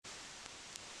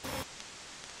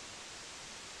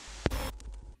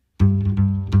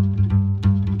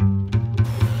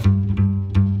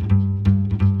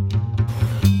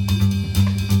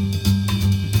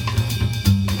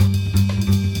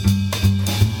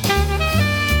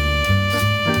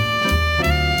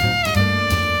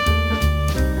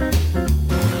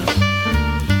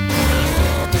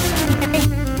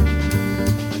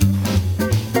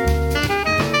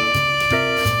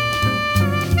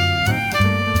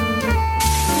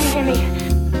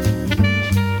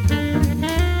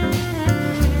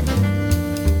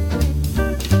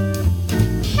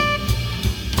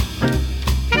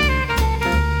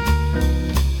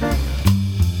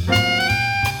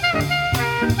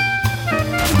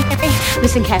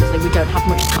Listen carefully, we don't have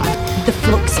much time. The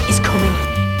flux is coming.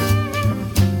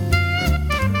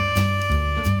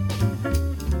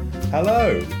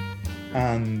 Hello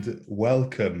and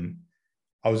welcome.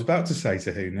 I was about to say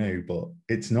to Who Knew, but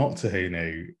it's not to Who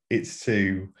Knew. It's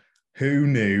to Who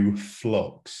Knew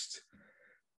Fluxed.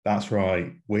 That's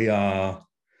right. We are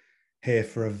here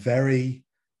for a very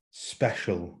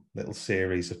special little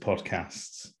series of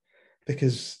podcasts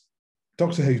because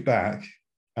Doctor Who's back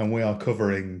and we are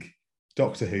covering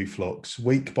Doctor Who Flux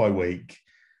week by week.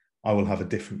 I will have a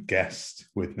different guest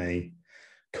with me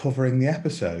covering the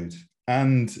episode.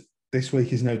 And this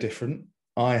week is no different.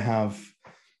 I have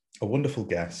a wonderful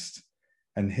guest,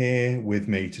 and here with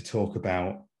me to talk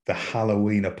about the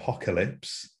Halloween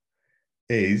apocalypse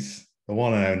is the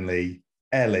one and only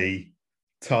Ellie,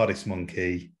 TARDIS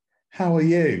Monkey. How are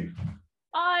you?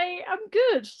 I am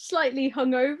good. Slightly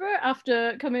hungover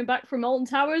after coming back from Alton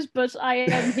Towers, but I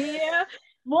am here.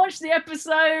 Watch the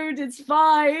episode. It's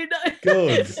fine.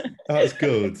 Good. That's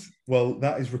good. Well,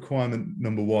 that is requirement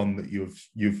number one, that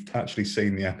you've actually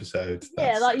seen the episode.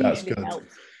 That's usually good.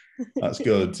 helps. That's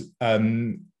good.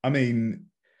 I've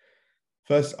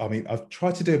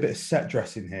tried to do a bit of set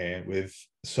dressing here with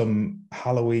some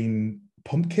Halloween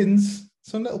pumpkins,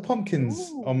 some little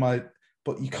pumpkins on my,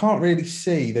 but you can't really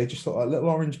see. They just look like little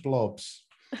orange blobs.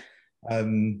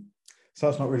 So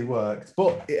that's not really worked.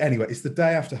 But anyway, it's the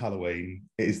day after Halloween.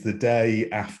 It is the day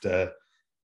after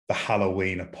the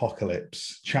Halloween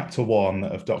apocalypse, chapter 1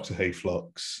 of Doctor Who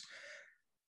Flux.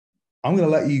 I'm going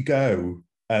to let you go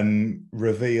and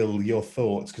reveal your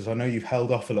thoughts, because I know you've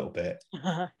held off a little bit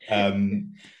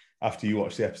after you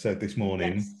watched the episode this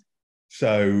morning. Yes.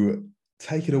 So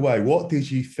take it away. What did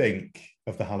you think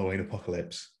of the Halloween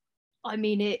apocalypse? I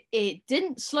mean, it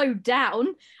didn't slow down.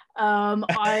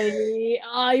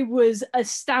 I was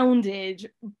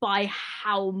astounded by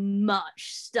how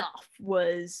much stuff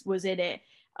was in it.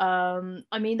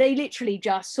 I mean, they literally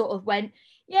just sort of went,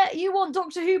 yeah, you want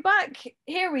Doctor Who back?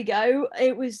 Here we go.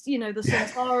 It was, the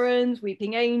Sontarans,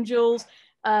 Weeping Angels,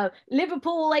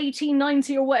 Liverpool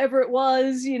 1890 or whatever it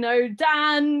was,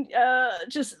 Dan,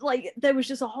 just like, there was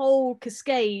just a whole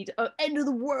cascade of end of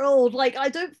the world. Like, I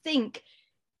don't think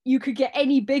you could get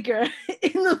any bigger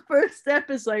in the first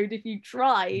episode if you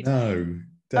tried. No,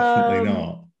 definitely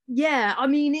not. Yeah, I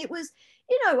mean, it was,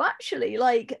 actually,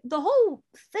 like, the whole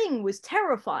thing was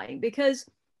terrifying because,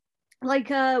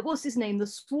 like, what's his name? The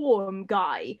Swarm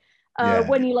guy,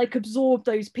 when he, like, absorbed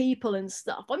those people and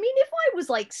stuff. I mean, if I was,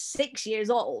 like, 6 years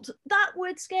old, that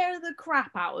would scare the crap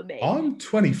out of me. I'm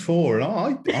 24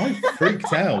 and I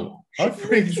freaked out. I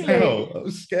freaked out. That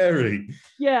was scary.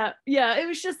 Yeah, it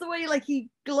was just the way, like, he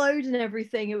glowed and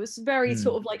everything. It was very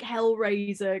sort of like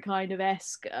Hellraiser kind of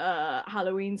esque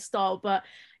Halloween style. But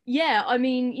yeah, I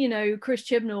mean, Chris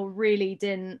Chibnall really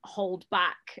didn't hold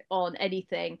back on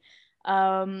anything.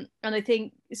 And I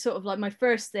think sort of like my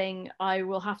first thing I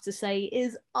will have to say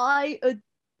is I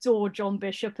adore John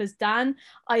Bishop as Dan.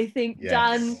 I think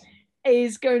Dan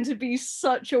is going to be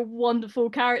such a wonderful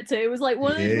character. It was like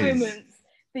one of those moments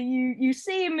that you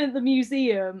see him at the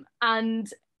museum, and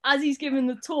as he's given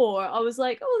the tour, I was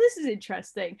like, oh, this is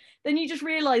interesting. Then you just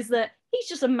realize that he's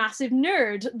just a massive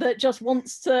nerd that just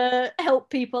wants to help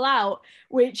people out,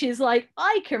 which is like,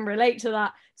 I can relate to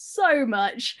that so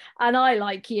much, and I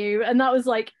like you. And that was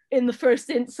like in the first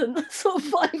instant, sort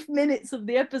of 5 minutes of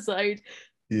the episode.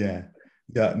 Yeah,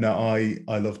 no,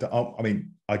 I loved it. I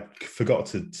mean, I forgot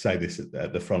to say this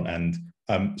at the front end.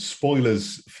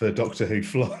 Spoilers for Doctor Who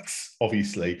Flux,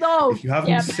 obviously. If you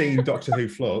haven't seen Doctor Who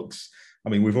Flux, I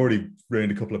mean, we've already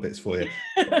ruined a couple of bits for you.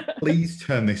 Please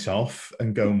turn this off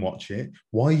and go and watch it.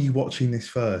 Why are you watching this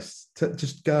first?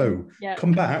 Just go. Yeah.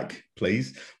 Come back,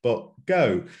 please, but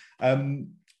go.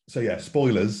 So yeah,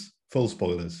 spoilers, full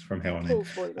spoilers from here on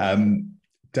in.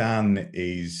 Dan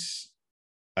is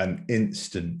an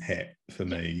instant hit for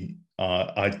me.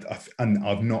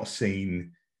 I've not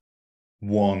seen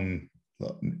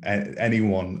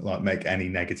anyone like make any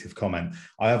negative comment.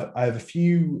 I have a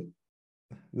few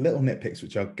little nitpicks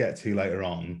which I'll get to later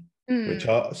on, which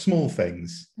are small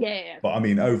things. Yeah. But I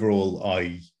mean, overall,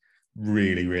 I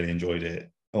really, really enjoyed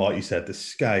it. Like you said, the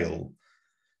scale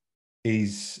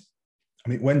is. I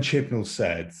mean, when Chibnall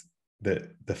said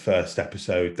that the first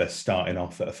episode they're starting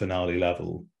off at a finale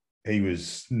level, he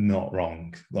was not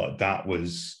wrong. Like, that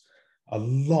was a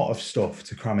lot of stuff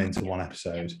to cram into one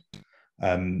episode.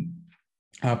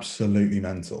 Absolutely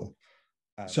mental.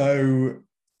 So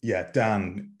yeah,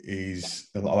 Dan is,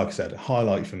 like I said, a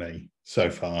highlight for me so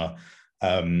far.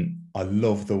 I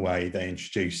love the way they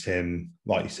introduced him.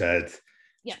 Like you said,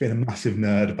 Yeah. She's been a massive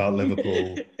nerd about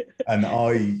Liverpool. And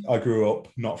I grew up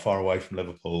not far away from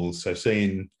Liverpool. So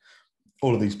seeing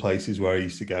all of these places where I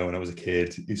used to go when I was a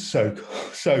kid is so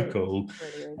cool.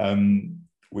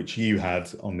 Which you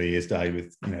had on New Year's Day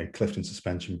with, you know, Clifton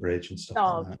Suspension Bridge and stuff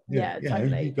like that. Yeah,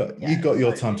 totally. You got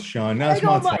your time to shine. Now it's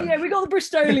my time. Yeah, we got the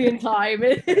Bristolian time.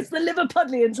 It's the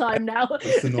Liverpudlian time now.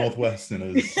 It's the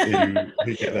Northwesterners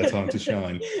who get their time to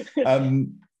shine.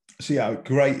 So yeah,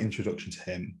 great introduction to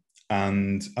him.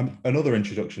 And another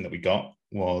introduction that we got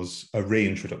was a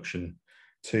reintroduction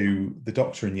to the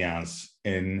Doctor and Yaz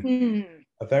in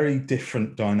a very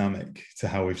different dynamic to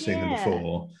how we've seen them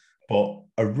before. But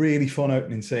a really fun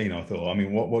opening scene, I thought. I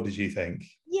mean, what did you think?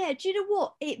 Yeah, do you know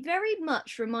what? It very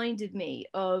much reminded me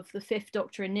of the Fifth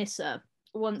Doctor and Nyssa.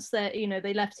 Once they're, you know,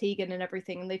 they left Tegan and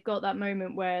everything, and they've got that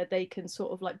moment where they can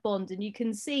sort of like bond, and you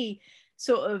can see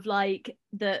sort of like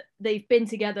that they've been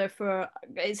together for,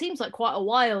 it seems like quite a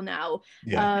while now.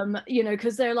 You know,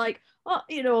 because they're like, oh,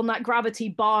 you know, on that gravity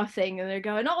bar thing, and they're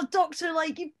going, oh, Doctor,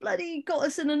 like, you bloody got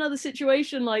us in another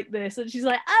situation like this. And she's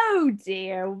like, oh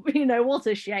dear, you know, what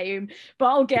a shame, but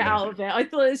I'll get out of it. I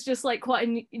thought it's just like quite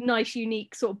a nice,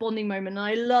 unique sort of bonding moment. And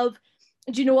I love,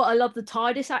 do you know what? I love the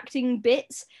TARDIS acting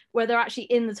bits where they're actually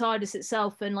in the TARDIS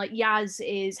itself, and like Yaz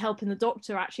is helping the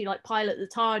Doctor actually like pilot the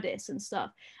TARDIS and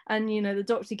stuff. And, you know, the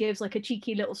Doctor gives like a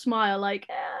cheeky little smile, like,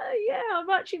 yeah, I'm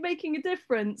actually making a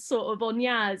difference sort of on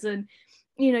Yaz. And,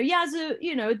 you know, Yaz,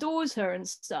 you know, adores her and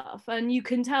stuff. And you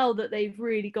can tell that they've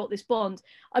really got this bond.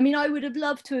 I mean, I would have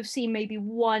loved to have seen maybe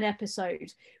one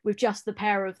episode with just the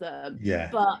pair of them. Yeah.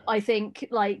 But I think,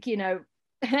 like, you know,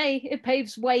 hey, it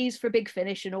paves ways for Big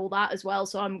Finish and all that as well.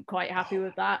 So I'm quite happy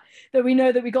with that. That we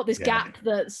know that we got this gap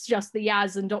that's just the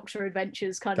Yaz and Doctor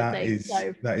adventures kind of thing.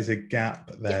 That is a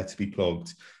gap there to be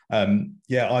plugged. I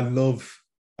love.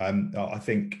 I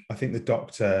think the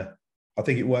Doctor. I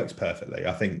think it works perfectly.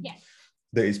 I think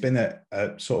that it's been a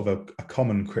sort of a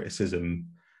common criticism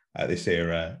at this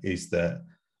era is that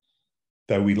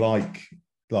though we like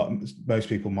most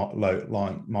people might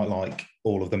like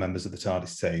all of the members of the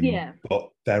TARDIS team, but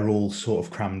they're all sort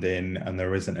of crammed in and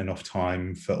there isn't enough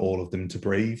time for all of them to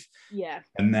breathe.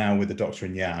 And now with the Doctor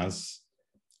and Yaz,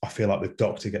 I feel like the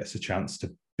Doctor gets a chance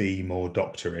to be more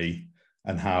doctory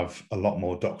and have a lot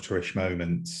more doctorish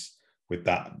moments with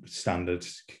that standard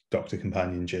Doctor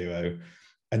companion duo.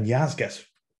 And Yaz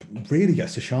really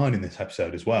gets to shine in this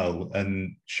episode as well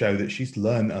and show that she's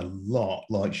learned a lot.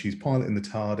 Like, she's piloting the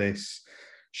TARDIS.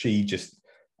 She just,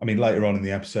 I mean, later on in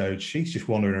the episode, she's just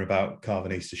wandering about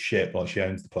Carvanista's ship like she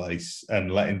owns the place and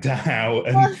letting down.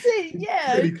 And that's it,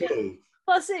 yeah. It's really cool.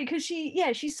 That's it, because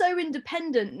she's so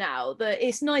independent now that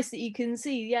it's nice that you can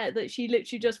see, that she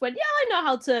literally just went, I know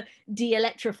how to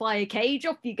de-electrify a cage,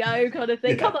 off you go, kind of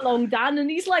thing. Come along, Dan.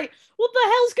 And he's like, what the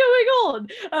hell's going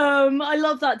on? I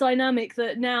love that dynamic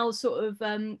that now sort of,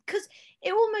 because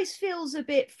it almost feels a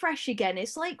bit fresh again.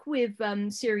 It's like with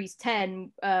series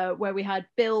 10, where we had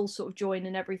Bill sort of join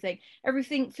and everything.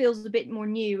 Everything feels a bit more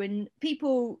new, and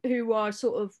people who are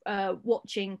sort of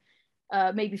watching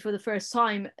maybe for the first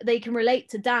time, they can relate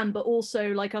to Dan, but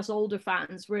also like us older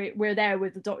fans, we're there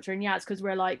with the Doctor and Yaz because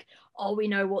we're like, oh, we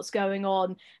know what's going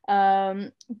on.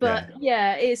 It's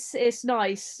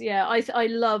nice. I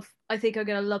think I'm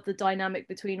going to love the dynamic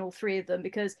between all three of them,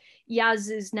 because Yaz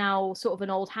is now sort of an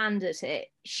old hand at it.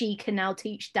 She can now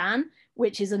teach Dan,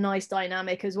 which is a nice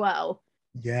dynamic as well.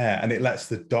 Yeah, and it lets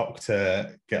the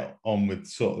Doctor get on with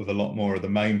sort of a lot more of the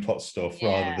main plot stuff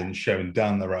rather than showing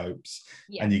Dan the ropes.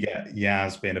 And you get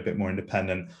Yaz being a bit more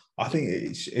independent. I think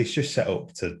it's just set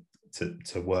up to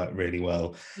work really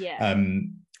well.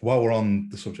 While we're on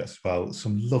the subject as well,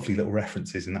 some lovely little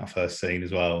references in that first scene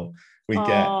as well. We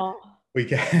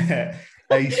get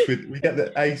Ace we get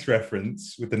the Ace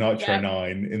reference with the Nitro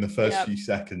 9 in the first few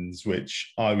seconds,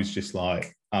 which I was just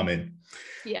like, I'm in.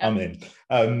 I'm in.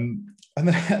 And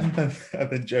then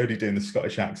Jodie doing the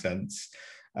Scottish accents,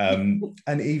 and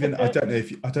even I don't know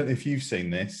if you've seen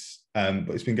this, but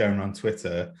it's been going around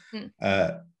Twitter.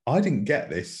 I didn't get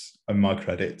this in my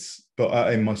credits,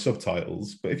 but in my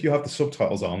subtitles. But if you have the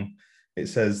subtitles on, it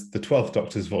says the 12th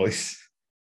Doctor's voice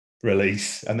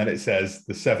release, and then it says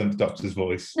the 7th Doctor's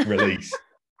voice release,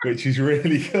 which is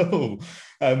really cool.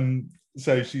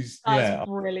 So that's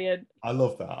brilliant. I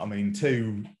love that. I mean,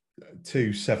 two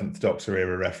 7th Doctor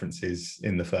era references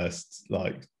in the first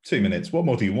 2 minutes. What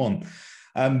more do you want?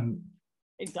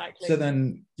 Exactly. So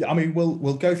then, I mean,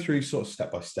 we'll go through sort of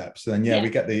step by step. So then, we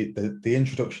get the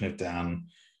introduction of Dan,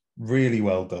 really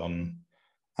well done,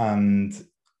 and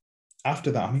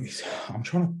after that, I mean, I'm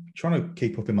trying to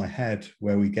keep up in my head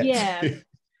where we get to.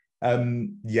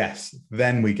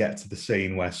 Then we get to the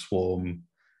scene where Swarm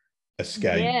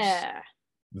escapes. Yeah.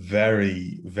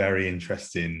 Very, very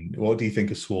interesting. What do you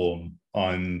think of Swarm?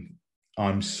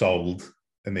 I'm sold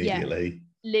Yeah. immediately.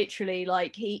 Literally,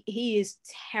 like he is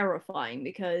terrifying,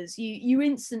 because you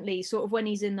instantly sort of, when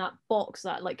he's in that box,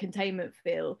 that like containment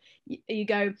feel, you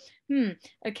go,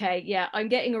 okay, yeah, I'm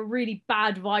getting a really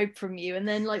bad vibe from you. And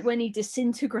then like when he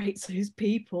disintegrates those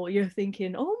people, you're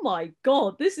thinking, oh my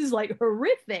god, this is like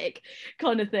horrific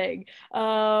kind of thing.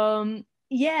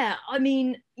 Yeah, I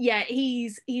mean, yeah,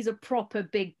 he's a proper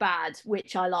big bad,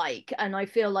 which I like, and I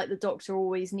feel like the Doctor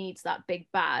always needs that big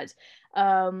bad.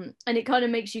 And it kind of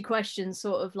makes you question,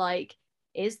 sort of like,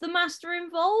 is the Master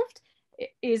involved?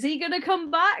 Is he going to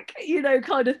come back,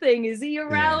 kind of thing? Is he Yeah.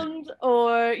 around,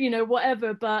 or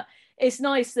whatever? But it's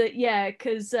nice that, yeah,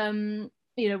 because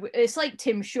it's like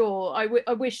Tim Shaw.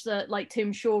 I wish that like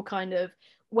Tim Shaw kind of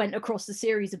went across the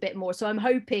series a bit more, so I'm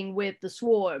hoping with the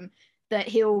Swarm that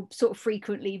he'll sort of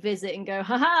frequently visit and go,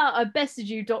 haha, I bested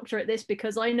you, Doctor, at this,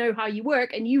 because I know how you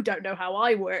work and you don't know how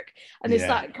I work. And it's Yeah.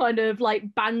 that kind of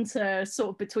like banter sort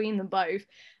of between them both.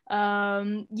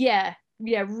 Yeah,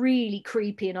 really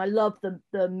creepy. And I love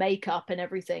the makeup and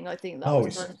everything. I think that Oh,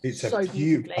 was it's done it's a so beautiful. I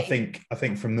beautifully. think I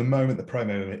think from the moment the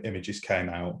promo images came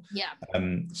out, Yeah.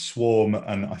 Swarm,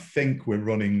 and I think we're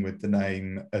running with the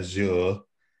name Azure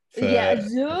Yeah, for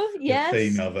Azure, the yes.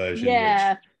 female version, which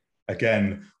Yeah.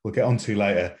 again we'll get onto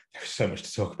later. There's so much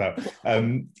to talk about.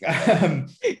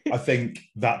 I think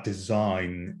that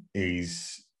design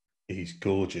is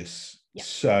gorgeous, Yeah.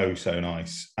 so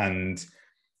nice, and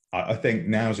I think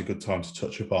now's a good time to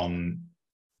touch upon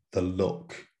the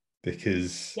look,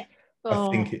 because Yeah. I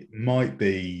think Oh, it might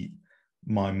be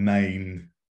my main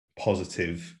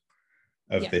positive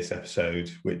of yeah. this episode,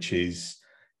 which is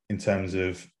in terms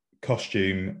of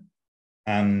costume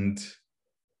and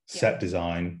Yeah. set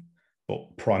design,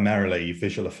 but primarily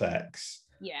visual effects.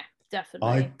 Yeah, I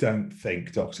definitely. don't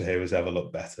think Doctor Who has ever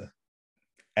looked better,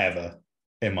 ever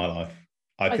in my life.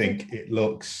 I I think, think it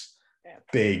looks yeah.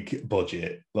 big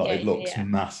budget, like Yeah, it looks yeah,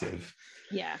 massive.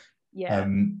 yeah, yeah.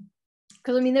 Um,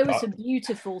 Because I mean, there was but some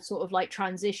beautiful sort of like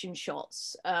transition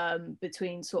shots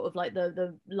between sort of like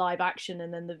the live action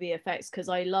and then the VFX. Because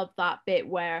I love that bit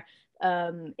where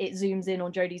it zooms in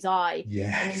on Jodie's eye, and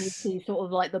then you yes, see sort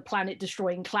of like the planet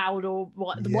destroying cloud, or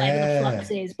whatever the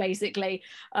flux yeah, is, basically.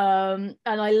 And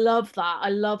I love that. I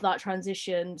love that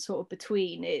transition sort of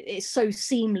between. It's so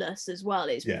seamless as well.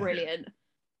 It's yeah. brilliant.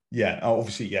 Yeah,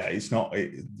 obviously, yeah, it's not.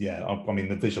 Yeah, I mean,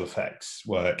 the visual effects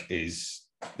work is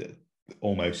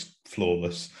almost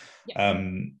flawless, Yeah,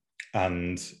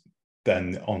 and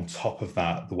then on top of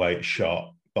that, the way it's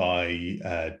shot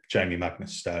by Jamie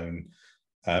Magnus Stone,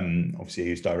 obviously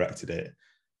who's directed it.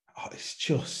 It's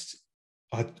just,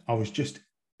 I was just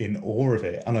in awe of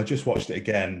it, and I just watched it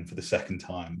again for the second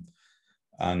time,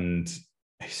 and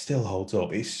it still holds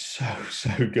up. It's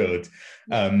so good.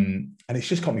 yeah, And it's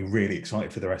just got me really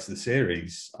excited for the rest of the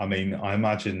series. I mean, I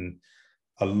imagine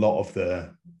a lot of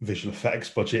the visual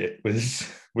effects budget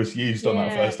was used on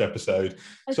that yeah. first episode.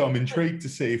 I So I'm think intrigued to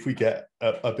see if we get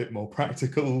a bit more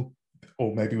practical,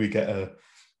 or maybe we get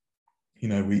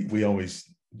we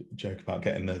always joke about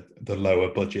getting the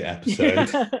lower budget episode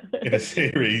in a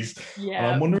series. And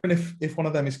I'm yeah. wondering if one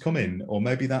of them is coming, or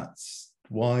maybe that's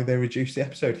why they reduced the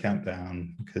episode count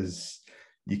down, because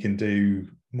you can do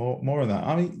more of that.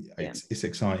 I mean, Yeah. it's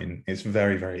exciting. It's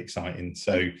very, very exciting.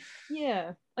 So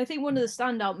Yeah, I think one of the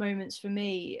standout moments for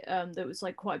me, that was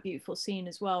like quite a beautiful scene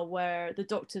as well, where the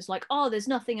Doctor's like, "Oh, there's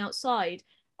nothing outside,"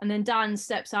 and then Dan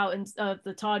steps out and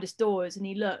the TARDIS doors, and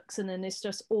he looks, and then it's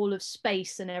just all of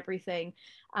space and everything.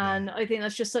 yeah, And I think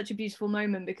that's just such a beautiful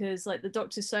moment, because like the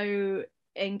Doctor's so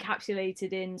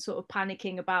encapsulated in sort of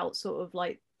panicking about sort of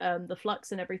like the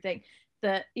flux and everything,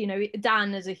 that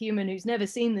Dan, as a human who's never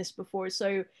seen this before, is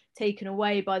so taken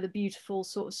away by the beautiful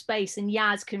sort of space, and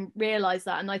Yaz can realize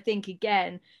that. And I think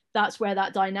again, that's where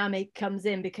that dynamic comes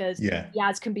in, because yeah,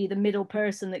 Yaz can be the middle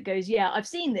person that goes, yeah, I've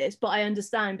seen this, but I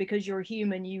understand, because you're a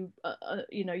human, you're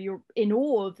in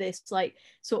awe of this, like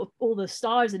sort of all the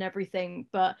stars and everything.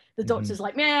 But the Doctor's mhm,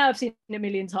 like, yeah, I've seen it a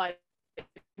million times.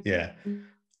 yeah,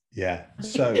 yeah.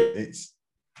 So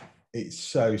it's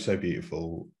so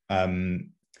beautiful.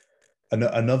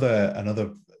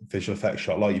 Another visual effects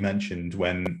shot, like you mentioned,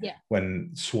 Yeah,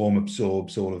 when Swarm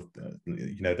absorbs all of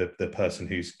the person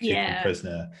who's keeping him yeah.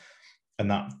 prisoner, and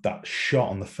that shot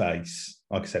on the face,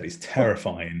 like I said, it's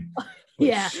terrifying, but it's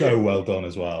Yeah. so well done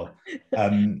as well.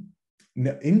 Um,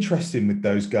 Interesting with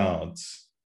those guards,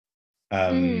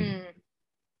 Mm,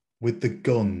 with the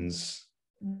guns,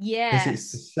 because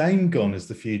it's the yes. same gun as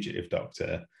the fugitive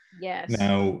Doctor. Yes.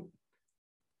 Now,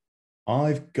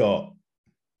 I've got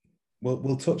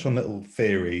we'll touch on little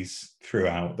theories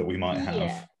throughout that we might have.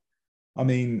 Yeah. I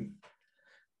mean,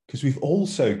 because we've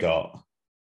also got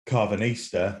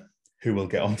Carvanista, who we'll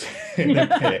get onto in a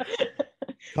bit.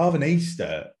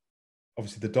 Carvanista,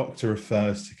 obviously, the Doctor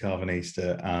refers to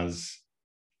Carvanista as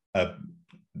a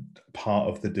part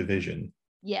of the division.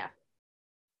 Yeah.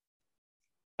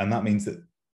 And that means that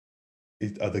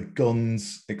are the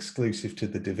guns exclusive to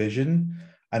the division?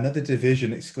 Another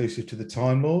division exclusive to the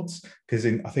Time Lords? Because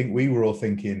I think we were all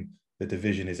thinking the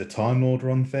division is a Time Lord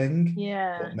run thing.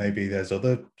 Yeah. But maybe there's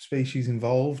other species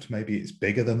involved. Maybe it's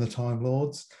bigger than the Time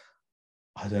Lords.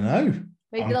 I don't know.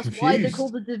 Maybe I'm that's confused. why they're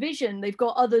called the division. They've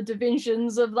got other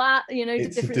divisions of that,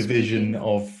 It's a different division species.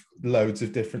 of loads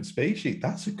of different species.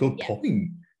 That's a good Yeah.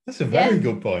 point. That's a very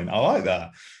good point. I like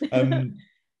that.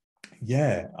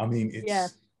 Yeah, I mean,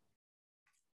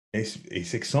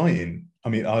 it's exciting. I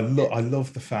mean, I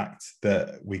love the fact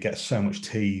that we get so much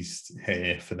teased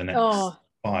here for the next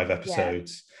 5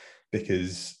 episodes,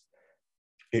 because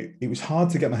it was hard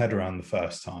to get my head around the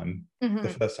first time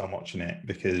watching it,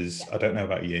 because I don't know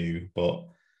about you, but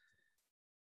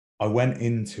I went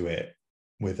into it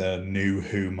with a new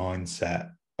Who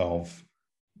mindset of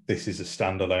this is a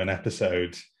standalone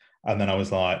episode. And then I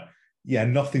was like, yeah,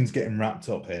 nothing's getting wrapped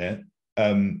up here.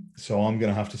 So I'm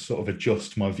going to have to sort of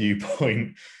adjust my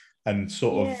viewpoint and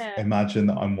sort of imagine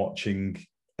that I'm watching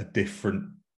a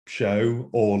different show,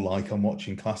 or like I'm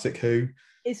watching classic Who.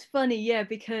 It's funny,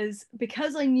 because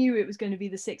I knew it was going to be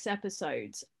the 6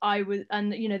 episodes. I was,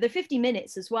 and they're 50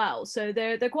 minutes as well, so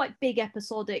they're quite big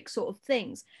episodic sort of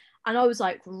things. And I was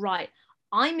like, right,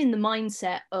 I'm in the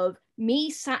mindset of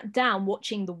me sat down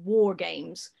watching the War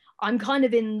Games. I'm kind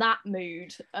of in that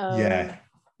mood.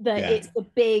 It's the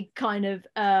big kind of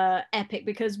epic,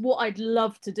 because what I'd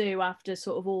love to do after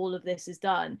sort of all of this is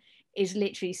done is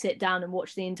literally sit down and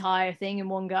watch the entire thing in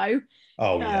one go.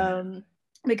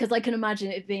 Because I can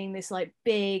imagine it being this like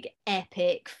big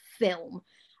epic film,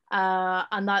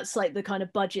 and that's like the kind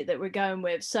of budget that we're going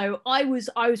with. So I was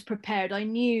prepared. I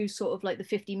knew sort of like the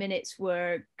 50 minutes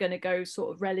were going to go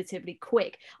sort of relatively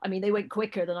quick. I mean, they went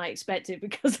quicker than I expected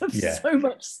because of so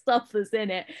much stuff that's in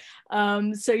it.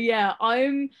 So yeah,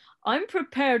 I'm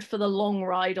prepared for the long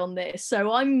ride on this.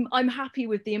 So I'm happy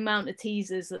with the amount of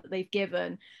teasers that they've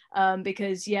given,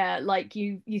 because like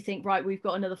you think, right, we've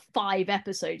got another 5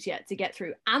 episodes yet to get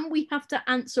through, and we have to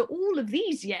answer all of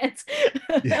these yet.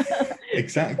 Yeah,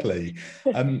 exactly.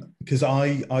 Because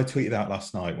I tweeted out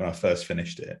last night when I first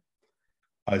finished it,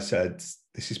 I said,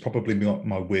 this is probably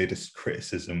my weirdest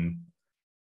criticism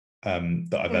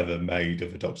that I've ever made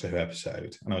of a Doctor Who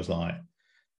episode. And I was like,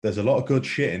 there's a lot of good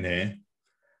shit in here,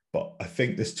 but I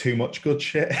think there's too much good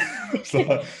shit.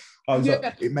 I was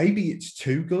like, maybe it's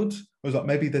too good. I was like,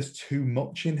 maybe there's too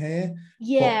much in here.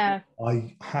 Yeah. But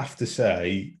I have to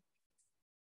say,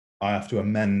 I have to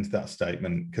amend that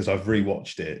statement, because I've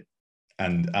rewatched it,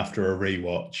 and after a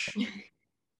rewatch,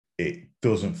 it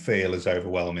doesn't feel as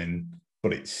overwhelming,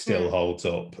 but it still holds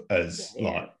up as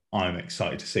like, I'm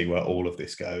excited to see where all of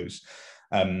this goes.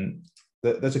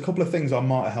 There's a couple of things I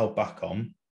might have held back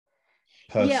on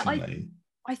personally.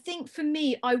 I think for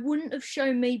me, I wouldn't have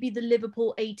shown maybe the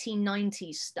Liverpool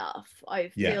 1890s stuff. I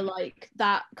feel like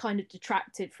that kind of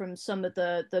detracted from some of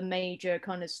the major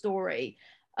kind of story.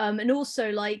 And also,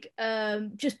 like,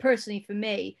 just personally for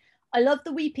me, I love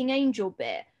the Weeping Angel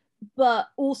bit, but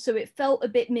also it felt a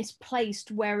bit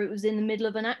misplaced where it was in the middle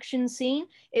of an action scene.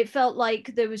 It felt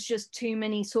like there was just too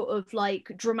many sort of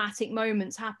like dramatic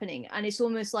moments happening. And it's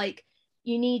almost like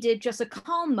you needed just a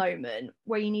calm moment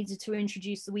where you needed to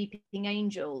introduce the Weeping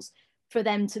Angels for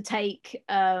them to take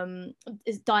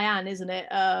it's Diane, isn't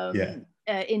it?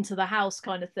 Into the house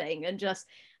kind of thing, and just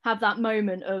have that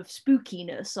moment of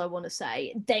spookiness, I want to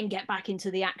say, then get back into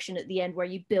the action at the end where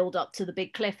you build up to the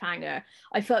big cliffhanger.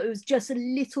 I felt it was just a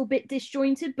little bit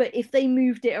disjointed, but if they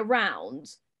moved it around,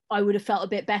 I would have felt a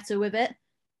bit better with it.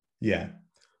 Yeah,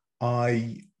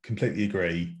 I completely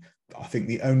agree. I think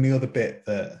the only other bit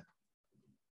that,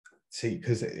 see,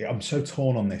 because I'm so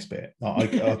torn on this bit.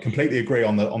 I completely agree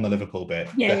on the Liverpool bit.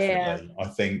 Definitely.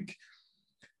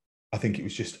 I think it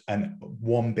was just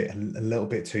one bit a little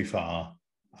bit too far,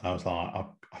 and I was like,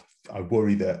 I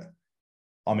worry that.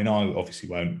 I mean, I obviously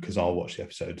won't, because I'll watch the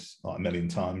episodes like a million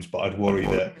times. But I'd worry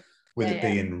that with it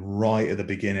being right at the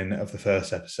beginning of the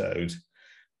first episode,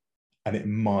 and it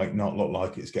might not look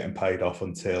like it's getting paid off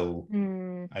until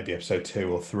maybe episode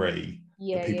 2 or 3.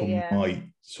 People might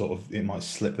it might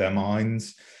slip their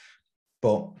minds.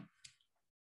 But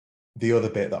the other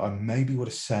bit that I maybe would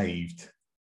have saved,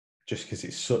 just because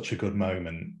it's such a good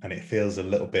moment and it feels a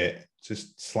little bit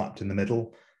just slapped in the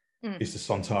middle, is the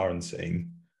Sontaran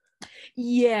scene.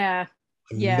 Yeah.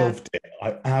 I Yeah. loved it. I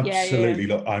Yeah. absolutely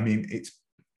love. I mean,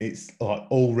 it's like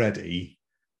already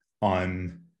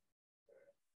I'm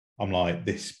like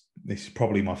this. This is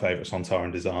probably my favorite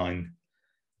Sontaran design,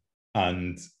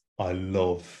 and I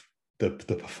love the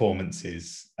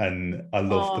performances, and I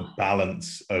love the Oh,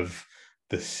 balance of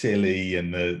the silly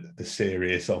and the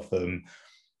serious of them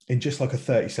in just like a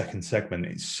 30-second segment.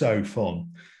 It's so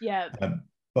fun. yeah.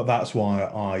 But that's why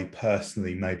I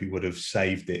personally maybe would have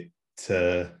saved it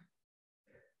to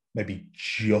maybe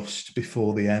just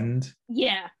before the end,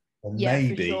 Yeah. or Yeah, for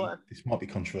maybe sure. this might be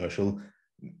controversial,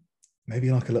 maybe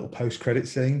like a little post-credit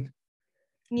scene.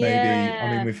 Maybe, I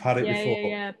mean, Yeah. we've had it Yeah. before.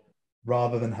 Yeah.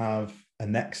 Rather than have a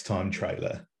next time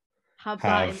trailer, Have that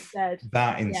have instead.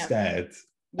 that Yeah. instead,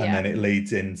 and Yeah. then it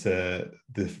leads into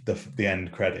the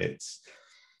end credits.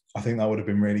 I think that would have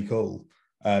been really cool.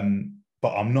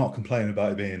 But I'm not complaining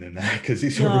about it being in there because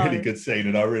it's a really No. good scene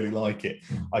and I really like it.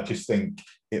 I just think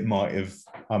I might have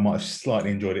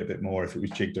slightly enjoyed it a bit more if it was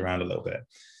jigged around a little bit.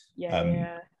 Yeah. Um,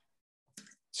 Yeah.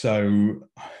 so,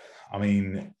 I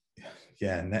mean,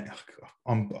 yeah,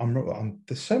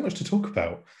 there's so much to talk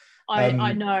about.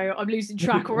 I know. I'm losing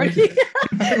track Where already. do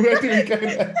we go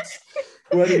next?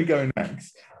 Where do we go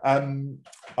next? I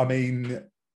mean,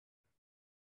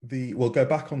 we'll go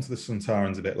back onto the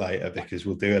Suntarans a bit later because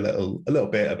we'll do a little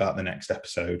bit about the next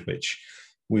episode, which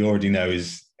we already know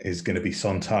is going to be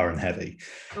Sontaran heavy.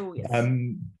 Oh yes.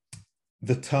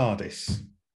 The TARDIS.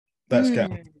 Let's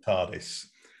get on the TARDIS.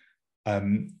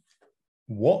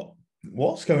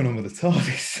 What's going on with the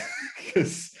TARDIS?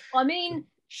 Because I mean,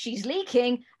 she's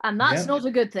leaking, and that's Yeah. not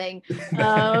a good thing.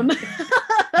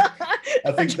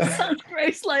 I think that sounds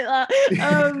gross like that.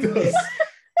 it does.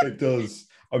 It does.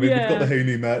 I mean, we've got the Yeah. Who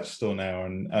Knew merch store now,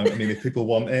 and I mean, if people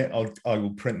want it, I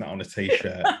will print that on a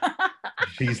t-shirt.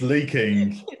 She's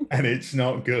leaking, and it's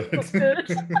not good. Not good.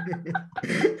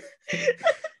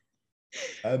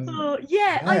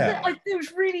 It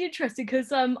was really interesting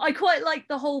because I quite like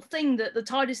the whole thing that the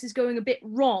TARDIS is going a bit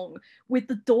wrong with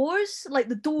the doors, like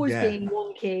the doors Yeah. being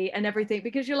wonky and everything,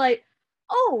 because you're like,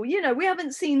 oh, we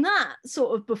haven't seen that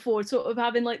sort of before, sort of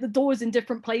having like the doors in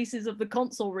different places of the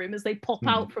console room as they pop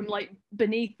out from like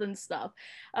beneath and stuff.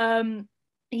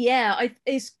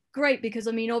 It's great because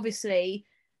I mean, obviously,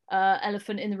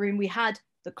 elephant in the room, we had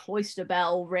the cloister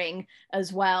bell ring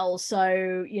as well,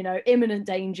 so imminent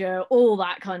danger, all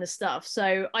that kind of stuff.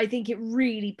 So I think it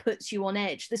really puts you on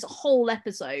edge. This whole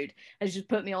episode has just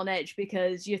put me on edge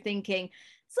because you're thinking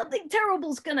something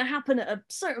terrible's going to happen at a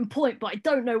certain point, but I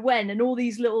don't know when, and all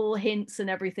these little hints and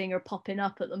everything are popping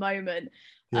up at the moment.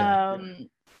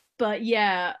 But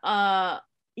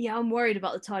I'm worried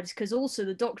about the TARDIS because also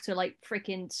the Doctor like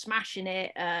freaking smashing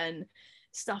it and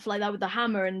stuff like that with the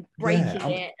hammer and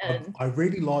breaking it. And I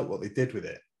really like what they did with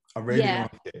it. I really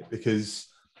like it because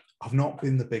I've not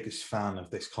been the biggest fan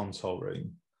of this console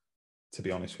room, to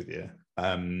be honest with you.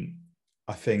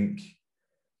 I think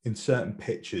in certain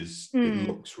pictures it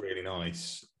looks really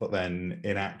nice, but then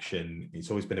in action it's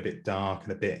always been a bit dark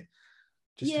and a bit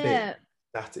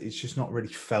that it's just not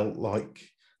really felt like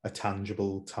a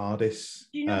tangible TARDIS.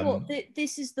 Do you know what?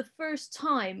 This is the first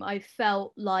time I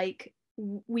felt like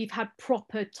we've had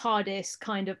proper TARDIS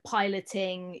kind of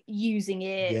piloting, using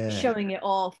it, showing it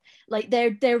off. Like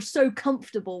they're so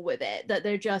comfortable with it that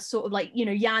they're just sort of like,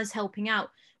 Yaz helping out.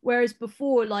 Whereas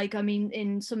before, like, I mean,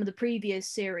 in some of the previous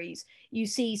series, you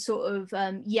see sort of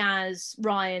Yaz,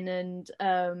 Ryan, and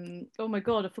oh my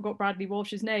God, I forgot Bradley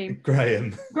Walsh's name.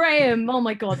 Graham. Oh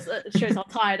my God, that shows how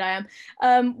tired I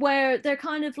am. Where they're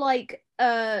kind of like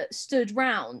stood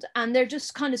round and they're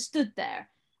just kind of stood there.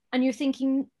 And you're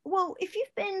thinking, well, if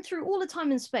you've been through all the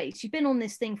time and space, you've been on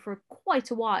this thing for quite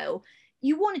a while,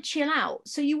 you want to chill out.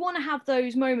 So you want to have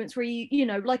those moments where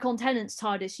like on Tennant's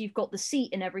TARDIS, you've got the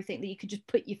seat and everything that you could just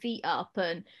put your feet up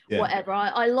and whatever.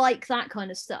 I like that kind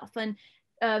of stuff. And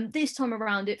this time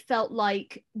around, it felt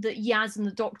like that Yaz and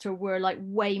the Doctor were like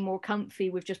way more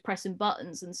comfy with just pressing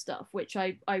buttons and stuff, which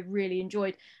I really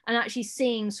enjoyed. And actually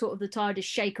seeing sort of the TARDIS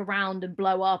shake around and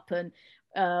blow up and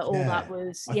all that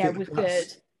was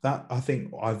good. That I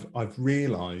think I've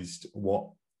realised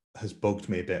what has bugged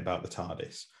me a bit about the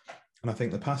TARDIS, and I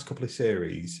think the past couple of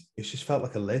series it's just felt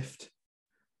like a lift,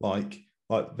 like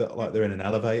they're in an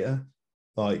elevator,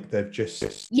 like they've just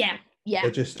they're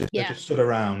just stood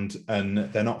around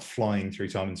and they're not flying through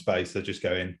time and space. They're just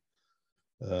going,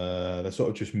 they're sort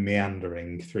of just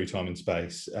meandering through time and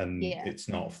space, and it's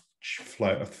not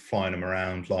flying them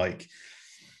around like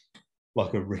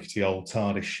a rickety old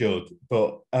TARDIS should,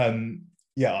 but.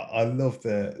 I love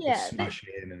the smashing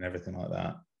in and everything like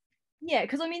that. Yeah,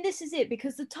 because I mean, this is it,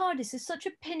 because the TARDIS is such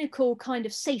a pinnacle kind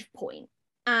of safe point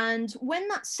And when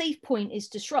that safe point is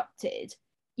disrupted,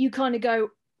 you kind of go,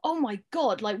 oh my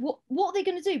God, like what are they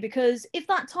going to do? Because if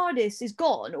that TARDIS is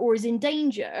gone or is in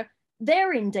danger,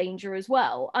 they're in danger as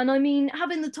well. And I mean,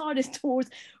 having the TARDIS doors,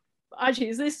 actually,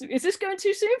 is this going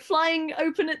too soon? Flying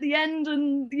open at the end,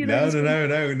 and No.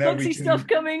 boxy stuff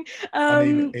coming. I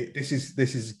mean, this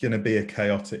is going to be a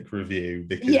chaotic review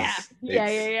because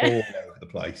it's all over the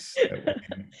place.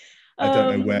 I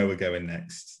don't know where we're going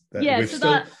next.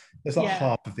 There's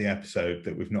half of the episode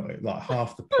that we've not, like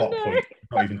half the plot point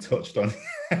not even touched on.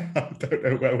 I don't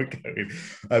know where we're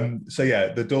going. So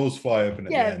yeah, the doors fly open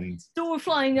at the end. Door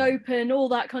flying open, all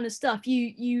that kind of stuff.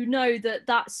 You know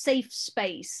that safe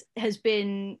space has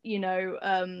been,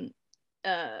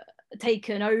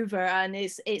 taken over, and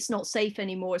it's not safe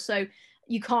anymore. So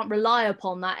you can't rely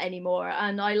upon that anymore.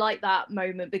 And I like that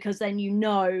moment, because then you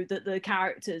know that the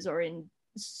characters are in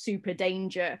super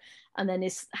danger, and then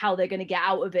it's how they're going to get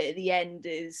out of it at the end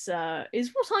is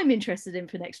what I'm interested in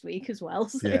for next week as well.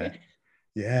 So.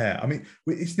 Yeah. I mean,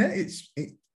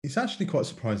 it's actually quite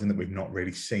surprising that we've not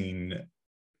really seen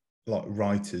like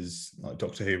writers, like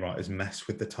Doctor Who writers, mess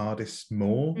with the TARDIS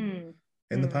more in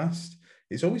the past.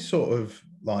 It's always sort of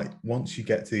like once you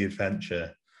get to the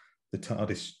adventure, the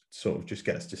TARDIS sort of just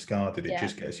gets discarded. It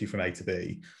just gets you from A to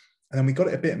B, and then we got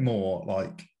it a bit more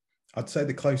like. I'd say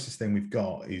the closest thing we've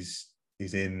got is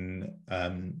in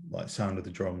like Sound of the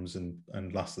Drums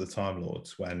and Last of the Time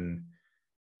Lords, when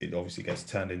it obviously gets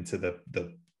turned into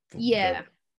the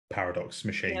paradox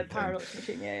machine. Yeah, paradox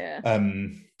machine.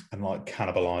 And like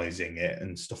cannibalizing it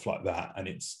and stuff like that, and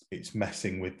it's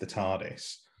messing with the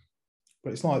TARDIS.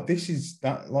 But it's like this is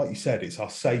that, like you said, it's our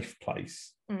safe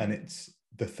place, and it's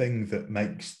the thing that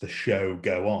makes the show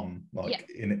go on. Like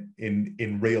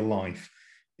in real life.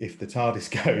 If the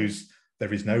TARDIS goes,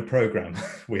 there is no program.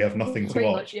 We have nothing to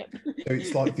watch. So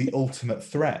it's like the ultimate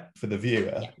threat for the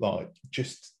viewer. Like,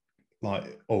 just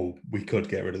like, oh, we could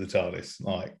get rid of the TARDIS.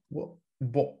 Like,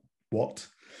 what?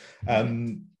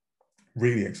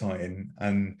 Really exciting.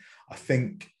 And I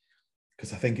think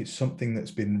it's something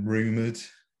that's been rumoured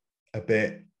a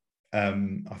bit.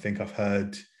 I think I've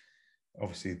heard,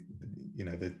 obviously,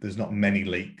 there's not many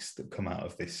leaks that come out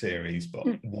of this series, but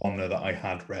one that I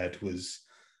had read was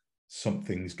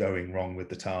something's going wrong with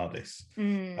the TARDIS,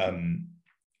 and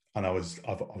I was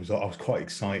quite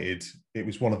excited. It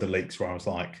was one of the leaks where I was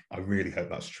like, I really hope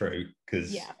that's true,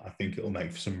 because I think it'll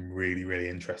make for some really, really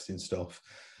interesting stuff.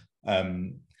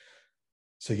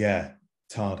 So yeah,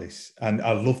 TARDIS, and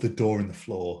I love the door in the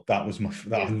floor. That was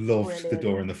I loved the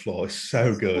door in the floor. It's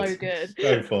so good,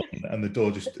 so fun, and the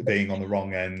door just being on the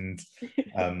wrong end.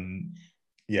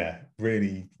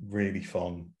 Really, really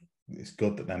fun. It's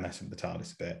good that they're messing with the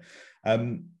TARDIS a bit.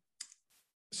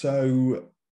 So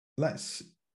let's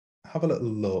have a little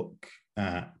look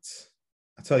at.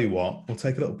 I tell you what, we'll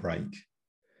take a little break.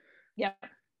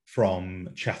 From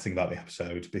chatting about the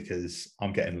episode, because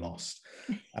I'm getting lost.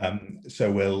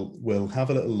 So we'll have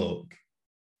a little look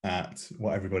at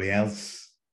what everybody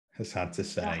else has had to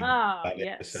say about the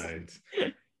episode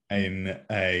in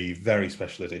a very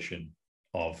special edition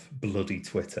of Bloody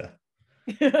Twitter.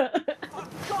 For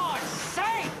God's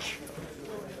sake!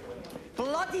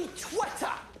 Bloody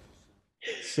Twitter!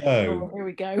 So here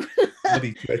we go.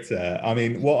 Bloody Twitter. I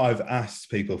mean, what I've asked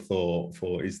people for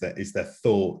is their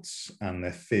thoughts and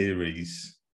their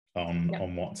theories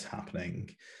on what's happening.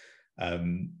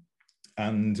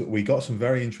 And we got some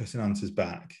very interesting answers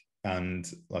back. And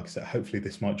like I said, hopefully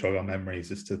this might jog our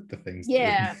memories as to the things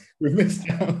that we've missed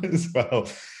out as well.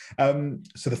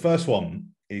 So the first one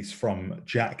is from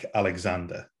Jack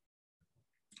Alexander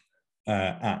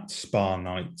at Spa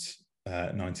Night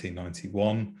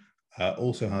 1991.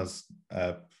 Also has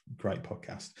a great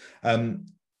podcast.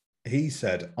 He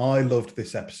said, I loved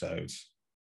this episode.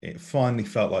 It finally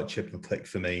felt like Chibnall clicked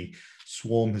for me.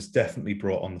 Swarm has definitely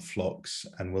brought on the flux,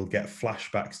 and we'll get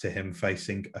flashbacks to him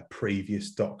facing a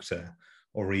previous Doctor,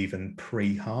 or even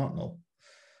pre-Hartnell.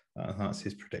 That's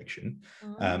his prediction.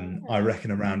 I reckon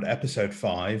around episode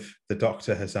 5, the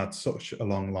Doctor has had such a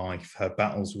long life, her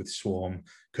battles with Swarm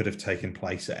could have taken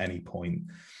place at any point.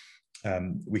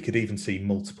 We could even see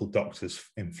multiple Doctors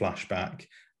in flashback,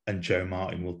 and Jo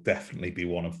Martin will definitely be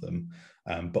one of them,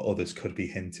 but others could be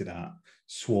hinted at.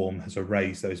 Swarm has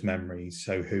erased those memories,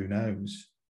 so who knows?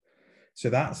 So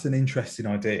that's an interesting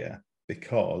idea,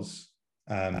 because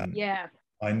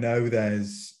I know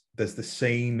there's the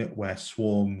scene where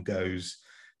Swarm goes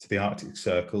to the Arctic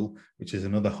Circle, which is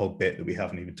another whole bit that we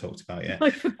haven't even talked about yet. I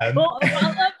forgot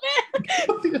about that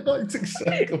bit. The Arctic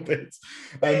Circle bit.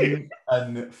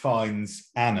 And finds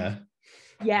Anna,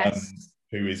 yes,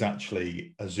 who is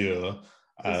actually Azure,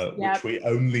 which we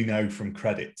only know from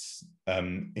credits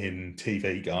in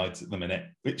TV guides at the minute,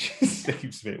 which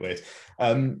seems a bit weird.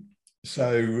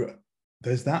 So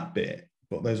there's that bit,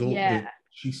 but there's all.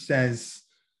 She says,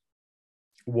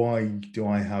 "Why do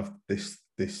I have this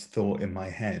thought in my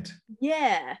head?"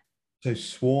 Yeah. So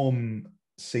Swarm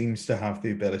seems to have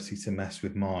the ability to mess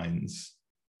with minds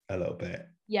a little bit,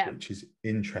 which is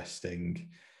interesting.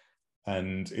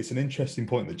 And it's an interesting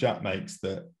point that Jack makes,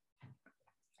 that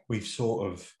we've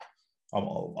sort of,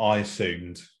 I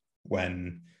assumed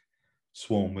when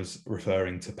Swarm was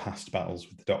referring to past battles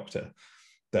with the Doctor,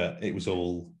 that it was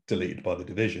all deleted by the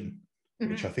Division,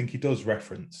 which I think he does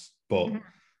reference, but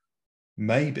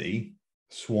maybe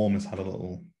Swarm has had a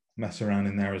little mess around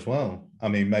in there as well. I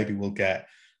mean, maybe we'll get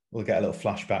a little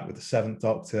flashback with the Seventh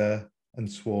Doctor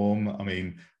and Swarm. I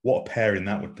mean, what a pairing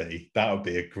that would be. That would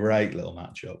be a great little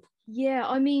matchup. Yeah,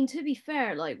 I mean, to be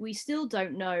fair, like, we still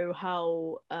don't know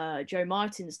how Joe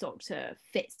Martin's Doctor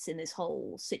fits in this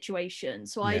whole situation.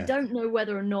 So I don't know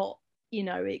whether or not, you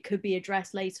know, it could be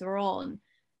addressed later on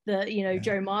that, you know,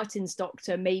 Joe Martin's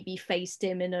Doctor maybe faced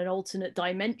him in an alternate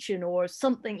dimension or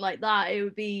something like that. It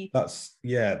would be... That's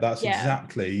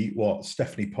exactly what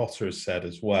Stephanie Potter has said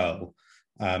as well.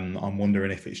 I'm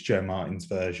wondering if it's Joe Martin's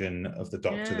version of the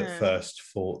Doctor that first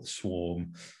fought the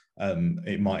Swarm.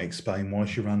 It might explain why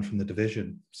she ran from the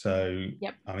Division. So,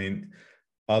 I mean,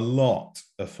 a lot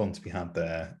of fun to be had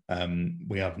there.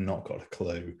 We have not got a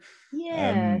clue.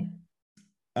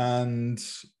 And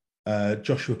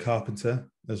Joshua Carpenter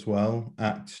as well,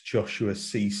 at Joshua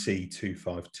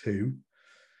CC252,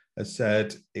 has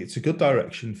said it's a good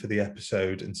direction for the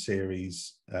episode and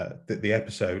series that the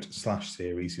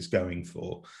episode/series is going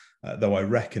for. Though I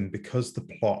reckon because the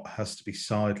plot has to be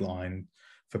sidelined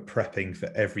for prepping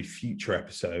for every future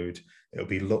episode, it'll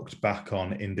be looked back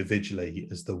on individually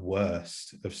as the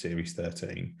worst of Series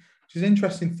 13. Which is an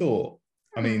interesting thought.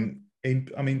 I mean,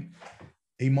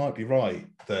 he might be right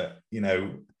that, you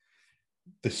know,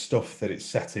 the stuff that it's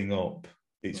setting up,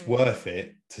 it's worth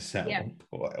it to set up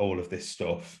all of this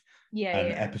stuff.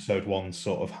 Episode 1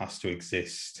 sort of has to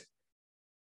exist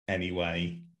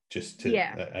anyway, just to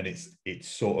and it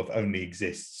sort of only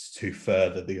exists to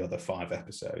further the other 5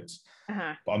 episodes.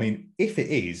 But I mean, if it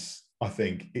is, I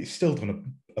think it's still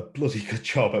done a bloody good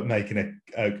job at making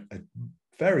a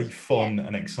very fun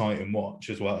and exciting watch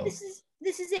as well.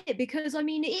 This is it, because I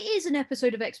mean, it is an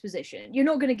episode of exposition. You're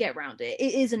not going to get around it.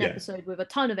 It is an episode with a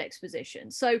ton of exposition.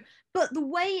 So, but the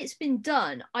way it's been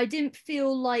done, I didn't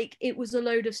feel like it was a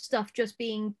load of stuff just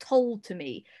being told to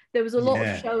me. There was a lot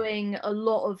of showing, a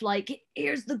lot of like,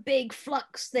 here's the big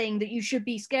flux thing that you should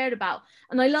be scared about.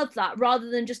 And I love that,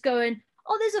 rather than just going,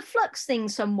 oh, there's a flux thing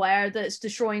somewhere that's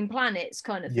destroying planets,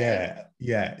 kind of thing.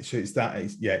 So it's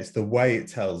the way it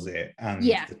tells it, and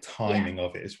the timing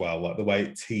of it as well, like the way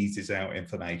it teases out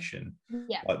information.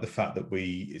 Like the fact that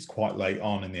it's quite late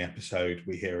on in the episode,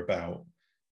 we hear about,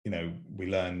 you know, we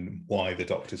learn why the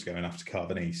Doctor's going after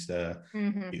Carvanista.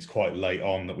 It's quite late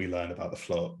on that we learn about the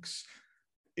flux.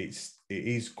 It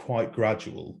is quite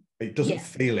gradual. It doesn't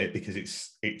feel it because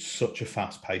it's such a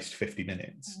fast-paced 50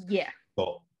 minutes.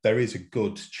 But there is a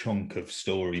good chunk of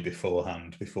story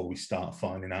beforehand, before we start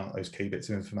finding out those key bits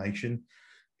of information.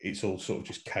 It's all sort of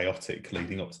just chaotic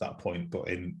leading up to that point, but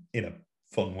in a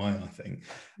fun way, I think.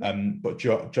 But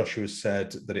Joshua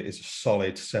said that it is a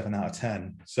solid 7 out of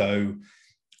 10. So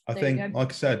I think,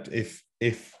 like I said,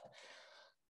 if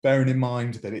bearing in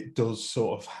mind that it does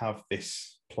sort of have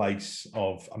this place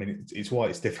of, I mean, it's why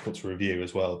it's difficult to review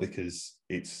as well, because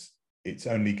it's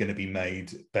only going to be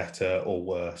made better or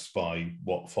worse by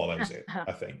what follows it,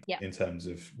 I think, in terms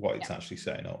of what it's actually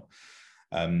setting up.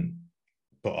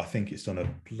 But I think it's done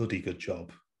a bloody good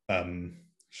job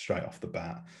straight off the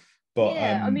bat. But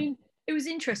I mean, it was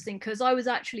interesting because I was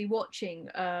actually watching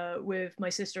with my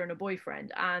sister and a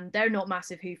boyfriend, and they're not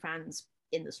massive Who fans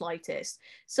in the slightest.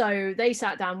 So they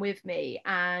sat down with me,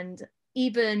 and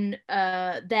even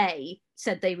they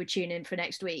said they would tune in for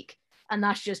next week. And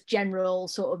that's just general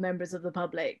sort of members of the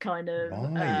public kind of.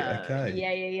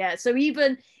 So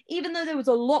even though there was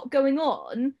a lot going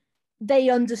on, they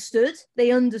understood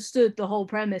the whole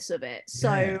premise of it.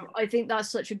 So I think that's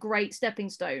such a great stepping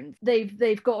stone.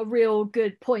 They've got a real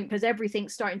good point, because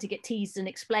everything's starting to get teased and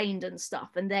explained and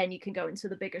stuff, and then you can go into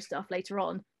the bigger stuff later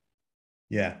on.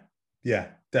 Yeah,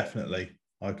 definitely.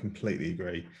 I completely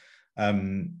agree.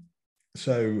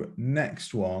 So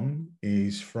next one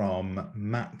is from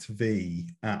Matt V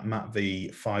at Matt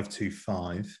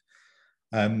V525.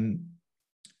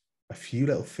 A few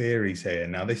little theories here.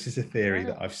 Now, this is a theory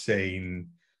that I've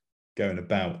seen going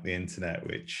about the internet,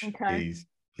 which is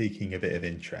piquing a bit of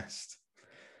interest.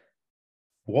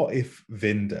 what if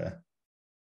Vinda,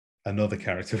 another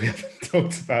character we haven't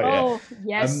talked about Oh,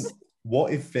 yet, yes.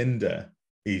 what if Vinda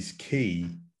is key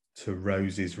to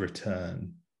Rose's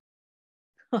return?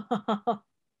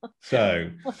 So,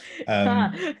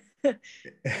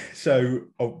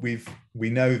 we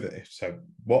know that. So,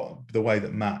 what the way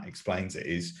that Matt explains it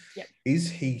is, Yep.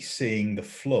 is he seeing the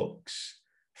flux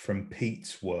from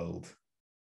Pete's world,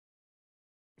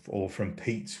 or from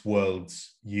Pete's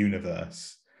world's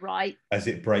universe, right. as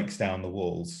it breaks down the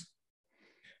walls?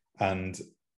 And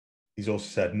he's also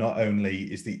said not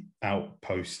only is the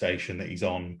outpost station that he's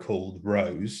on called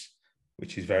Rose,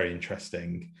 which is very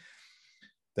interesting,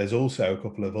 there's also a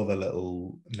couple of other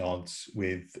little nods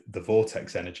with the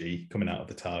vortex energy coming out of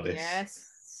the TARDIS.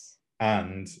 Yes.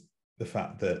 And the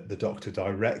fact that the Doctor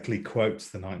directly quotes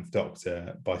the Ninth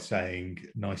Doctor by saying,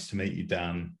 "Nice to meet you,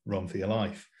 Dan, run for your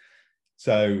life."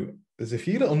 So there's a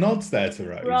few little nods there to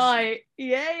Rose. Right.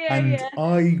 Yeah. And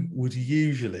I would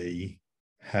usually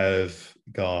have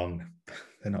gone,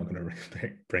 they're not going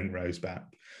to bring Rose back.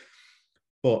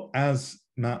 But as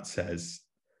Matt says,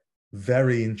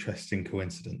 very interesting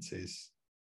coincidences.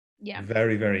 Yeah.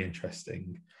 Very, very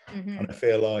interesting. Mm-hmm. And I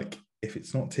feel like if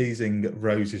it's not teasing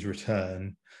Rose's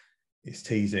return, it's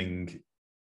teasing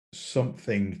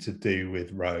something to do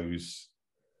with Rose.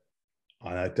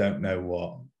 And I don't know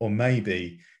what. Or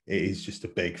maybe it is just a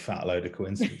big fat load of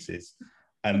coincidences.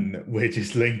 And we're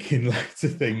just linking lots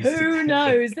of things. Who together.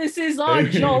 knows? This is our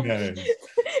job. Knows?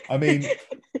 I mean,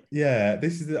 yeah,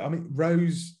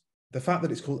 Rose, the fact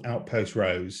that it's called Outpost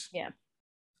Rose,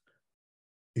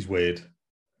 is weird.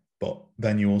 But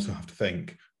then you also have to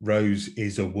think Rose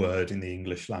is a word in the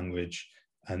English language,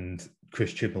 and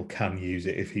Chris Chibnall can use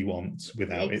it if he wants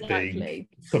without it being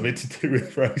something to do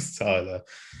with Rose Tyler.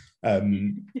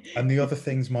 And the other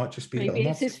things might just be maybe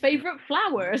it's his favorite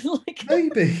flower.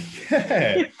 Maybe,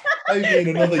 yeah. Maybe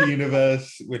in another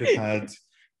universe we'd have had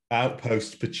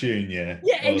Outpost Petunia.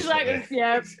 Yeah, exactly.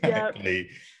 Yeah, exactly.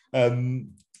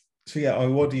 So yeah,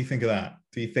 what do you think of that?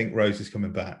 Do you think Rose is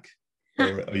coming back,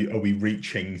 or are we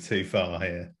reaching too far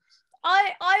here?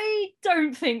 I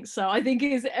don't think so. I think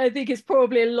it's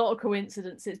probably a lot of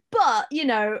coincidences. But, you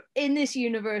know, in this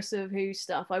universe of Who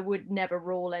stuff, I would never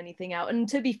rule anything out. And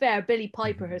to be fair, Billie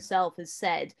Piper herself has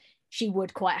said she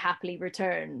would quite happily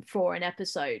return for an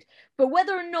episode. But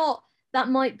whether or not that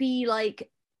might be like,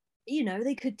 you know,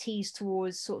 they could tease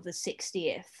towards sort of the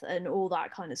 60th and all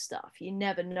that kind of stuff. You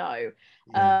never know.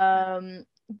 Yeah.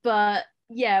 But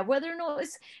yeah, whether or not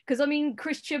it's because I mean,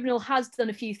 Chris Chibnall has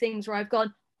done a few things where I've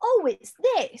gone, oh, it's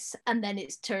this, and then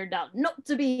it's turned out not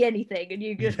to be anything, and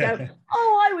you just go,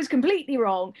 oh, I was completely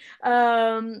wrong.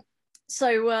 Yeah,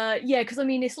 because I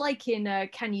mean, it's like in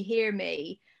Can You Hear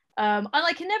Me?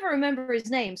 I can never remember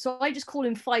his name, so I just call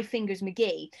him Five Fingers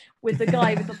McGee, with the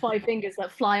guy with the five fingers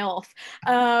that fly off.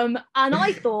 And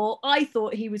I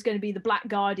thought he was going to be the Black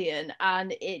Guardian,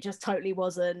 and it just totally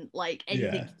wasn't like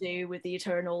anything to do with the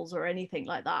Eternals or anything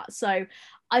like that. So,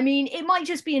 I mean, it might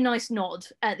just be a nice nod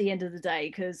at the end of the day,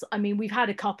 because I mean, we've had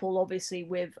a couple, obviously,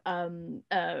 with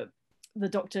the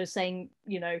Doctor saying,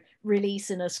 you know,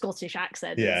 release in a Scottish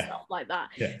accent and stuff like that.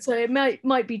 Yeah. So it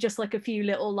might be just like a few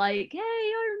little like, hey,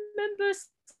 I remember.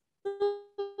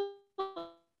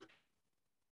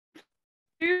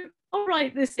 I'll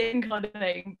write this in kind of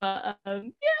thing. But yeah,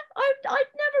 I'd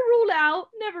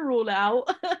never rule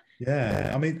out.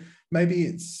 Yeah, I mean, maybe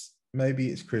it's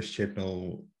Chris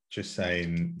Chibnall just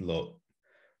saying, look,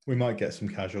 we might get some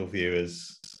casual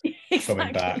viewers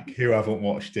coming back who haven't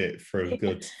watched it for a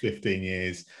good 15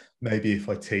 years. Maybe if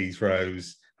I tease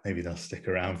Rose, maybe they'll stick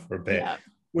around for a bit,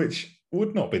 which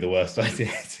would not be the worst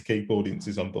idea to keep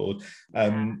audiences on board.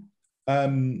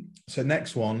 So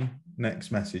next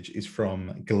message is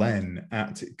from Glenn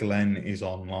at Glenn is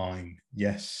online.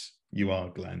 Yes, you are,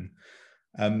 Glenn.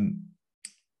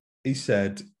 He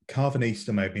said,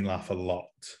 Carvanista made me laugh a lot.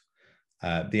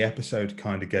 The episode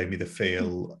kind of gave me the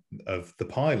feel of the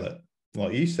pilot,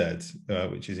 like you said,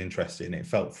 which is interesting. It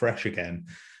felt fresh again.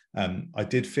 I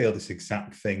did feel this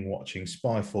exact thing watching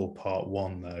Spyfall Part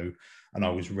 1, though, and I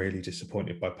was really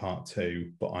disappointed by Part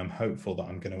 2, but I'm hopeful that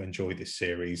I'm going to enjoy this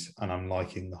series, and I'm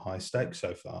liking the high stakes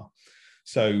so far.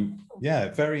 So, yeah,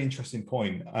 very interesting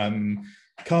point.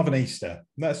 Carvanista.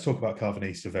 Let's talk about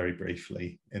Carvanista very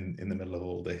briefly in the middle of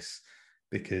all this,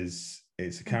 because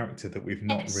it's a character that we've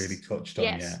not really touched on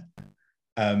yet.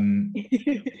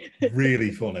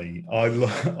 Really funny. I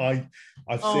love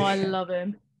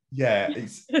him. Yeah,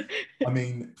 it's. I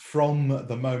mean, from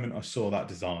the moment I saw that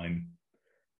design,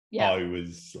 I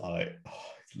was like, oh,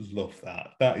 I love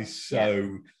that. That is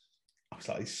so. I was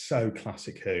like, it's so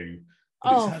classic Who.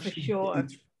 But for sure.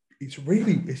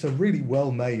 it's a really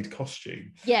well made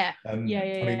costume. Yeah. I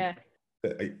mean,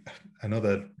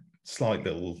 another slight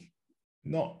little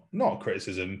not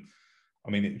criticism.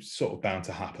 I mean, it's sort of bound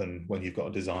to happen when you've got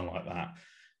a design like that.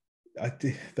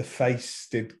 The face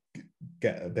did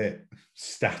get a bit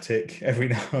static every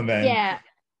now and then. Yeah,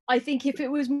 I think if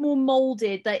it was more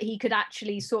molded, that he could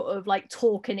actually sort of like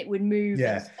talk and it would move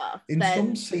and stuff. In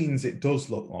some scenes, it does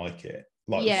look like it.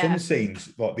 Like some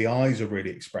scenes, like the eyes are really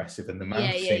expressive and the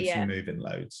mouth seems to be moving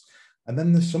loads. And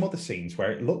then there's some other scenes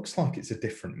where it looks like it's a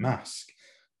different mask,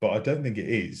 but I don't think it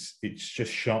is. It's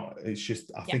just shot. It's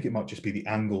just, I think it might just be the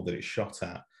angle that it's shot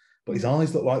at. But his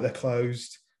eyes look like they're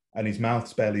closed and his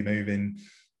mouth's barely moving.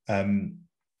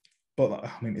 But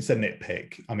I mean, it's a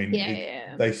nitpick. I mean,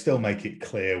 they still make it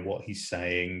clear what he's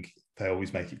saying. They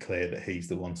always make it clear that he's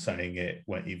the one saying it,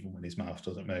 even when his mouth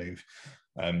doesn't move.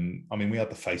 I mean, we had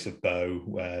the face of Bo,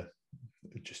 where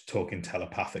just talking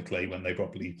telepathically when they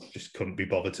probably just couldn't be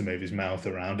bothered to move his mouth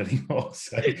around anymore.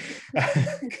 So,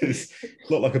 because it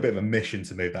looked like a bit of a mission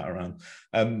to move that around.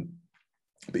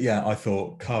 But yeah, I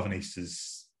thought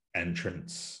Carvanista's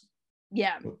entrance.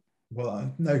 Yeah.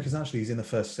 Well, no, because actually he's in the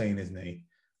first scene, isn't he?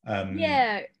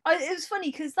 It was funny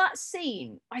because that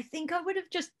scene, I think I would have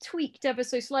just tweaked ever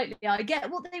so slightly. I get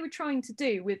what they were trying to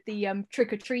do with the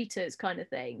trick-or-treaters kind of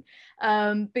thing,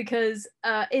 because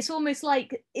it's almost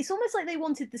like they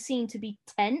wanted the scene to be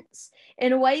tense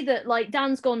in a way that, like,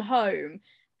 Dan's gone home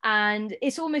and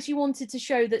it's almost you wanted to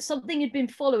show that something had been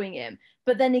following him,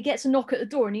 but then he gets a knock at the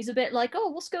door and he's a bit like, oh,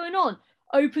 what's going on?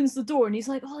 Opens the door and he's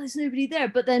like, oh, there's nobody there,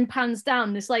 but then pans down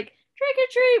and it's like, trick or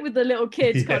treat with the little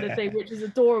kids kind of thing, which is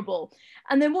adorable.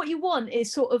 And then what you want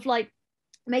is sort of like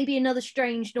maybe another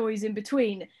strange noise in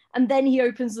between, and then he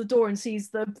opens the door and sees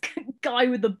the guy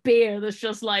with the beer that's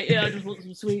just like, I just want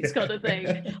some sweets kind of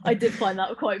thing. I did find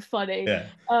that quite funny.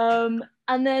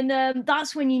 And then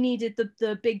that's when you needed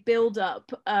the big build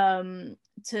up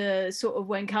to sort of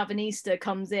when Carvanista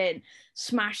comes in,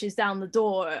 smashes down the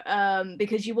door,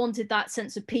 because you wanted that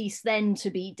sense of peace then to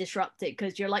be disrupted,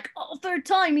 because you're like, oh, third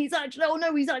time, he's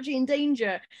actually in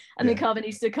danger. And then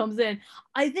Carvanista comes in.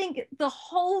 I think the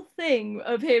whole thing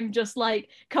of him just like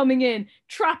coming in,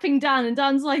 trapping Dan, and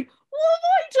Dan's like, what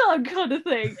have I done, kind of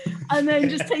thing, and then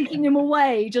just taking him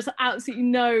away, just absolutely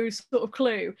no sort of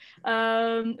clue,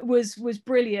 was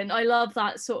brilliant. I love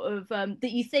that sort of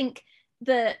that you think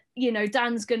that, you know,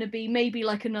 Dan's going to be maybe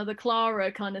like another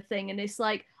Clara kind of thing, and it's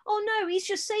like, oh no, he's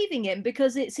just saving him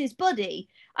because it's his buddy.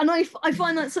 And I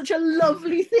find that such a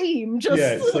lovely theme.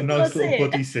 It's a nice little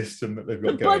buddy system that they've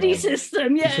got going on. Buddy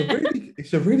system,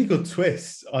 it's a really good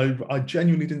twist. I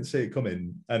genuinely didn't see it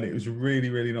coming, and it was a really,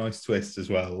 really nice twist as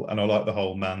well. And I like the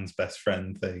whole man's best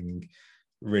friend thing.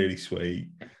 Really sweet.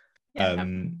 I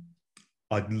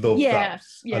love that.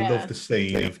 I love the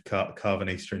scene of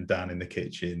Carvanista and Dan in the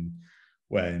kitchen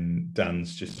when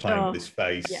Dan's just playing with his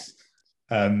face.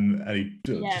 And he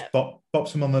just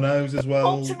bops him on the nose as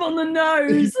well. Bops him on the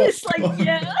nose. It's like,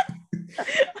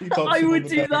 I would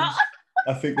do that.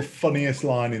 I think the funniest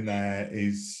line in there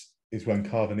is when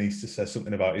Carvanista says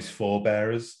something about his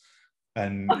forebears,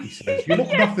 and he says, "You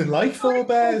look nothing like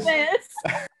forebears."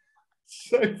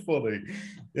 So funny.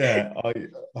 Yeah,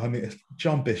 I mean,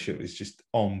 John Bishop is just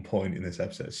on point in this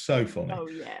episode. It's so funny. Oh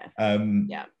yeah.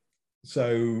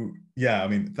 So yeah, I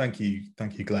mean, thank you,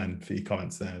 Glenn, for your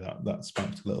comments there. That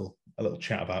sparked a little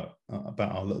chat about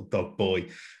our little dog boy.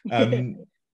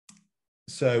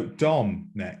 So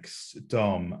Dom next,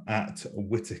 Dom at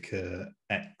Whitaker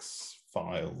X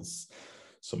Files,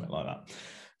 something like that.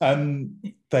 I'm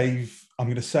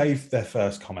going to save their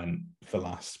first comment for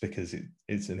last because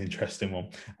it's an interesting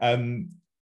one.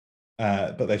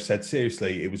 But they've said,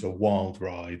 seriously, it was a wild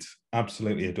ride.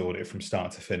 Absolutely adored it from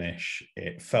start to finish.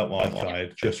 It felt like I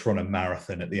had just run a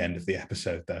marathon at the end of the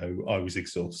episode, though. I was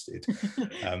exhausted.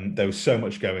 There was so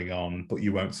much going on, but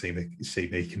you won't see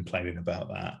me complaining about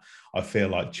that. I feel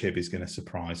like Chib is going to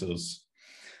surprise us.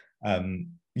 I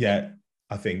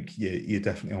think you're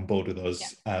definitely on board with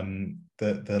us.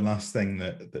 The last thing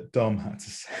that Dom had to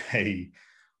say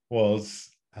was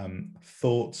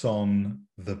thoughts on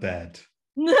the bed.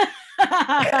 The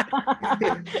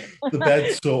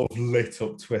bed sort of lit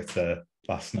up Twitter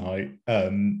last night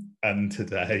and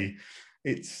today.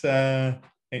 It's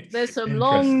there's some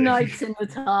long nights in the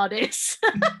TARDIS.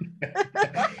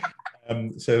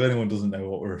 So if anyone doesn't know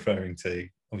what we're referring to,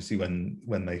 obviously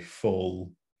when they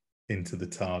fall into the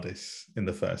TARDIS in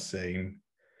the first scene,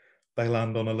 they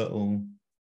land on a little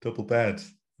double bed.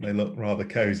 They look rather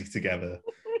cozy together,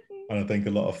 and I think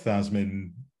a lot of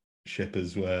Thasmin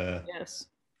shippers were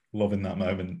loving that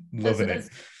moment, loving it.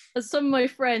 as some of my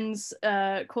friends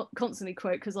constantly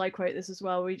quote, because I quote this as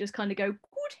well, we just kind of go,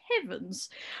 good heavens,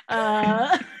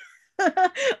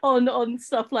 on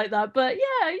stuff like that. But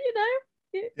yeah, you know.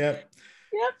 Yeah.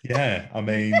 Yep. Yeah. I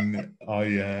mean,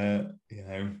 I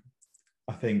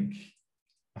think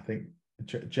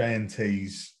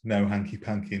JNT's no hanky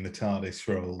panky in the TARDIS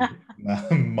role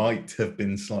might have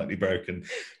been slightly broken.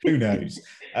 Who knows?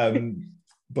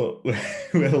 But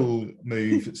we'll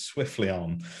move swiftly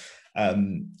on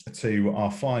to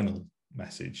our final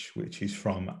message, which is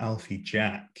from Alfie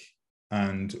Jack.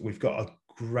 And we've got a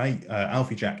great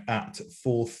Alfie Jack at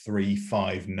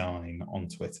 4359 on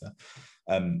Twitter.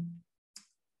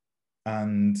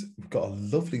 And we've got a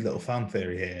lovely little fan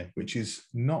theory here, which is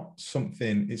not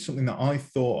something, it's something that I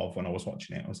thought of when I was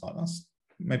watching it. I was like, that's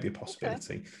maybe a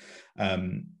possibility.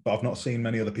 Okay. But I've not seen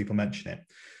many other people mention it.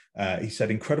 He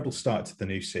said, incredible start to the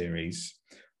new series.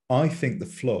 I think the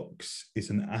flux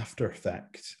is an after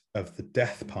effect of the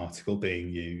death particle being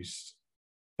used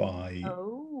by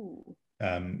Ko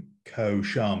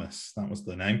Sharmus. That was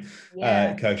the name.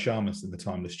 Yeah. Ko Sharmus in the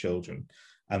Timeless Children.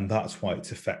 And that's why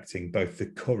it's affecting both the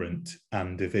current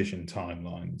and Division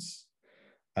timelines.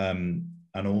 And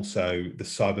also the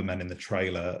Cybermen in the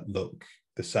trailer look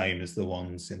the same as the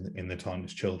ones in the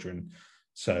Timeless Children.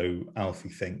 So Alfie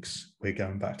thinks we're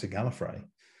going back to Gallifrey.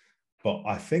 But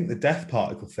I think the death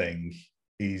particle thing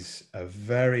is a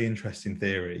very interesting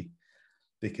theory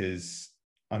because,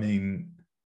 I mean,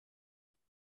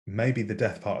 maybe the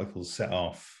death particles set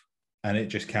off and it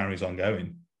just carries on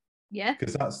going. Yeah.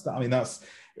 Because that's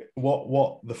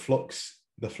what the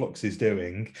flux is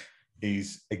doing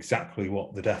is exactly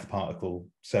what the death particle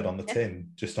said on the tin,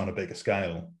 just on a bigger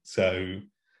scale. So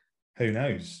who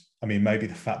knows? I mean, maybe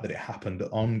the fact that it happened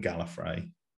on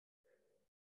Gallifrey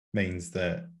means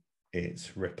that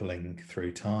it's rippling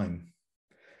through time.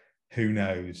 Who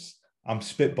knows? I'm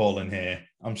spitballing here.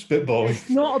 It's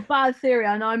not a bad theory.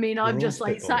 And I mean, I'm just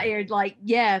like sat here like,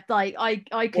 yeah, like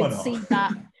I could see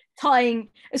that tying,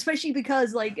 especially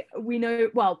because like we know,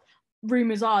 well,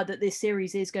 rumors are that this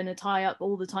series is going to tie up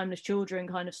all the Timeless Children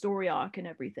kind of story arc and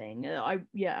everything. I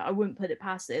wouldn't put it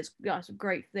past it. That's a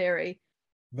great theory.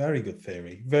 Very good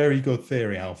theory. Very good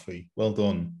theory, Alfie. Well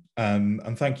done.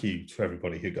 And thank you to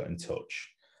everybody who got in touch.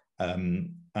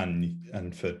 And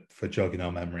for jogging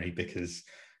our memory, because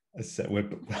as I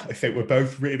said, I think we're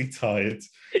both really tired.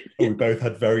 We both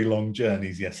had very long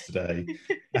journeys yesterday,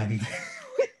 and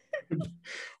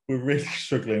we're really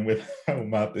struggling with how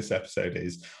mad this episode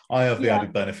is. I have the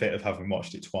added benefit of having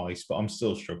watched it twice, but I'm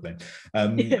still struggling.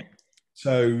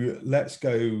 So let's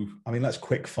go. I mean, let's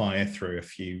quick fire through a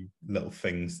few little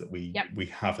things that we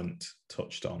haven't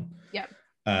touched on.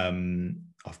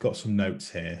 I've got some notes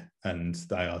here, and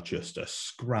they are just a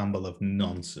scramble of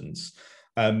nonsense.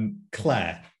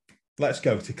 Claire, let's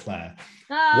go to Claire.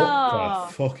 What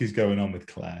the fuck is going on with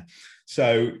Claire?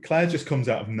 So Claire just comes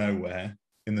out of nowhere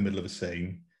in the middle of a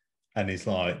scene and is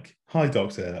like, "Hi,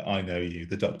 Doctor, I know you."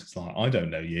 The Doctor's like, "I don't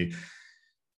know you."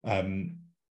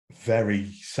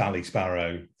 Very Sally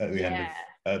Sparrow at the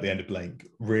end of Blink.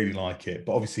 Really like it,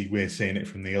 but obviously we're seeing it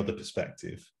from the other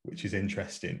perspective, which is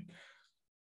interesting.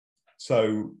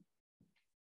 So,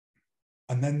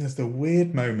 and then there's the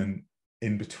weird moment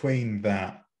in between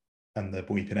that and the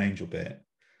Weeping Angel bit,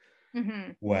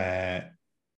 where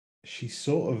she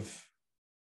says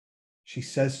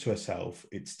to herself,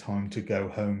 "It's time to go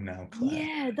home now, Claire."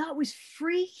 Yeah, that was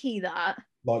freaky, that.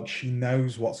 Like she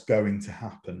knows what's going to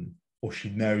happen, or she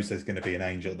knows there's going to be an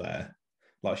angel there.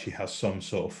 Like she has some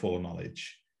sort of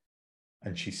foreknowledge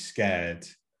and she's scared.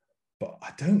 But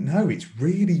I don't know. It's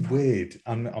really weird.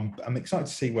 And I'm excited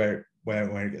to see where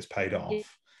it gets paid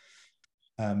off.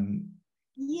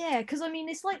 Yeah, because I mean,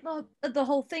 it's like the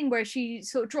whole thing where she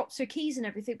sort of drops her keys and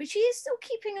everything, but she is still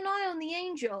keeping an eye on the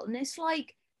angel. And it's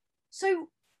like, so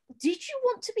did you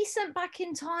want to be sent back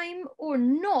in time or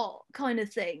not, kind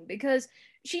of thing? Because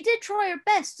she did try her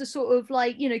best to sort of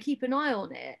like, you know, keep an eye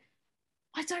on it.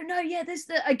 I don't know. Yeah,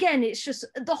 again, it's just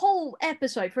the whole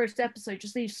first episode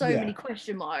just leaves so many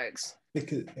question marks.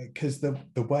 Because the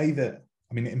way that,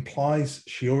 I mean, it implies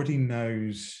she already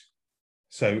knows.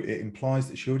 So it implies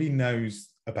that she already knows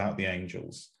about the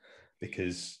angels,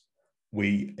 because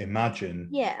we imagine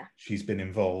she's been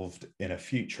involved in a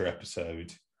future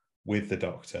episode with the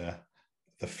Doctor.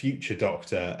 The future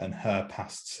Doctor and her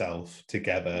past self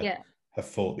together have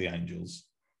fought the angels.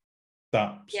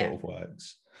 That sort of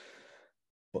works.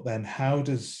 But then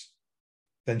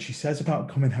then she says about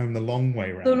coming home the long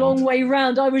way round. The long way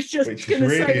round. I was just which is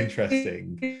really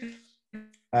interesting.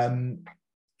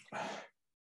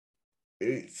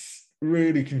 It's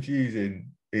really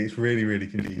confusing. It's really, really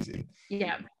confusing.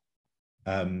 Yeah.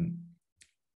 Um,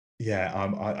 yeah,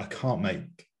 I can't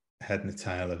make head and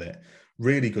tail of it.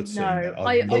 Really good scene. No,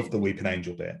 I love the Weeping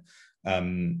Angel bit.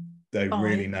 They Oh,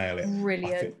 really nail it.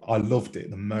 brilliant. I loved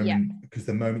it the Yeah. moment, because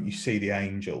the moment you see the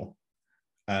angel,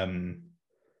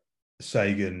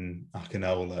 Sagan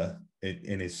Akinola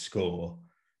in his score,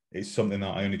 it's something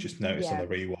that I only just noticed on Yeah.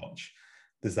 the rewatch.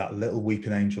 There's that little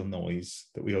weeping angel noise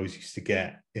that we always used to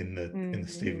get in the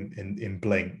Stephen in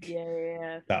Blink.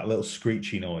 Yeah. That little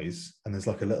screechy noise, and there's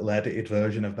like a little edited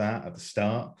version of that at the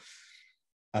start.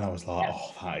 And I was like,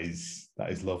 oh, that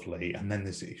is lovely. And then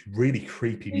there's really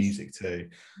creepy music too,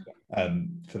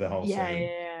 for the whole scene.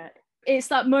 Yeah. It's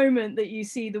that moment that you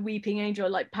see the weeping angel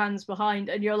like pans behind,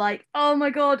 and you're like, oh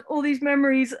my god, all these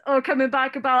memories are coming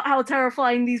back about how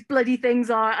terrifying these bloody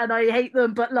things are, and I hate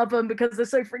them but love them because they're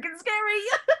so freaking scary.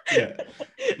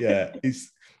 yeah.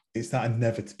 It's that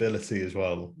inevitability as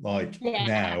well. Like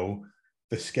now,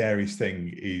 the scariest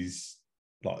thing is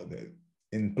like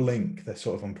in Blink, they're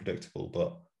sort of unpredictable,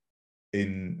 but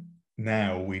in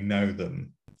now we know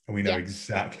them and we know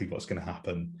exactly what's going to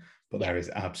happen, but there is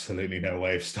absolutely no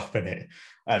way of stopping it,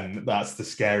 and that's the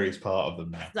scariest part of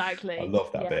them now. Exactly. I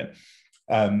love that bit.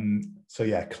 So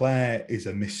yeah, Claire is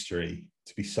a mystery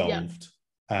to be solved,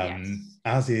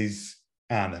 as is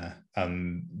Anna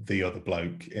and the other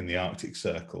bloke in the Arctic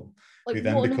Circle, like, who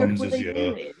then becomes Azure.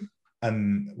 doing?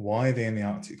 And why are they in the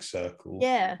Arctic Circle?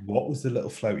 Yeah. What was the little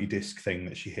floaty disc thing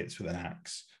that she hits with an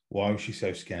axe? Why was she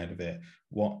so scared of it?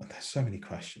 There's so many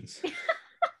questions.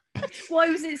 Why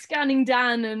was it scanning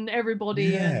Dan and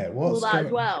everybody and all that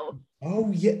as well?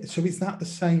 Oh, yeah. So is that the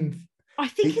same? I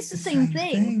think it's the same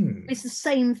thing. It's the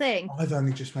same thing. I've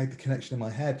only just made the connection in my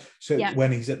head. So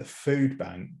when he's at the food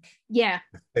bank, the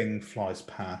thing flies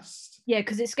past. Yeah,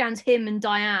 because it scans him and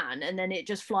Diane, and then it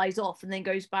just flies off and then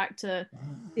goes back to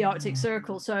the Arctic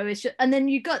Circle. So it's just, and then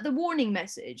you got the warning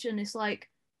message, and it's like,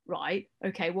 right,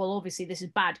 okay, well, obviously this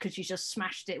is bad because you just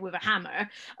smashed it with a hammer.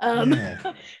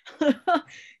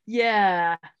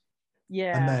 Yeah.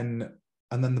 And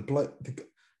then the bloke,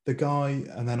 the guy,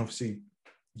 and then obviously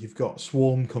you've got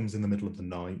Swarm comes in the middle of the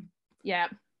night. Yeah.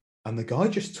 And the guy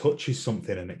just touches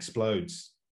something and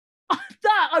explodes.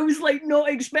 That I was like not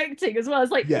expecting as well. I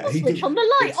was like, switch on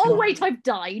the light. Oh, wait, I've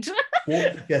died.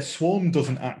 Swarm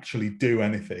doesn't actually do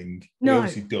anything. No. He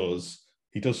obviously does.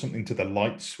 He does something to the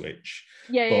light switch.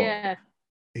 Yeah.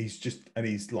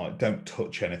 He's like, don't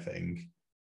touch anything.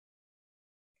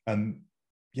 And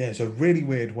yeah, it's a really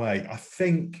weird way. I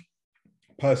think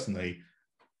personally,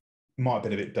 might have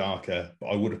been a bit darker, but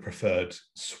I would have preferred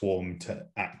Swarm to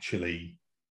actually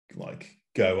like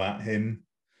go at him.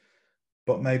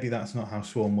 But maybe that's not how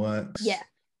Swarm works. Yeah.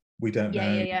 We don't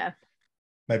know. Yeah.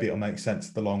 Maybe it'll make sense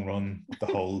in the long run, the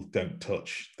whole don't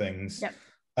touch things. Yep.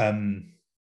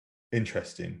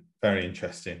 Interesting. Very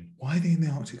interesting. Why are they in the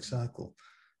Arctic Circle?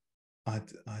 I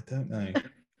don't know.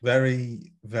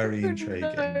 Very, very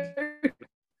intriguing.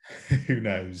 Who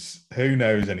knows? Who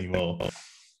knows anymore?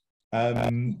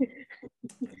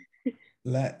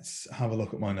 Let's have a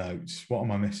look at my notes. What am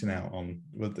I missing out on?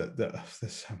 Well,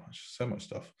 there's so much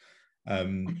stuff.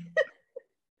 There's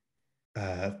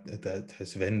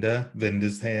Vinda.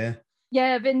 Vinda's here.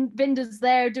 Yeah, Vinda's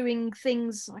there doing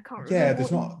things. I can't remember. Yeah,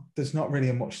 there's not really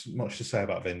much to say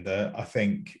about Vinda. I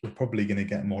think we're probably going to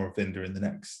get more of Vinda in the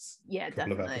next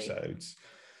couple of episodes.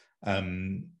 But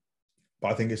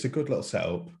I think it's a good little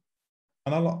setup,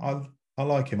 and I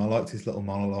like him. I liked his little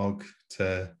monologue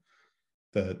to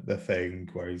the thing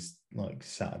where he's like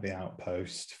sat at the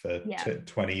outpost for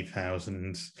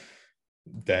 20,000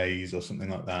 days or something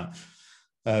like that.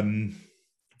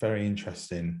 Very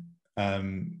interesting.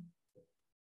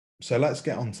 So let's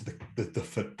get on to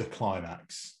the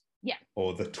climax. Yeah.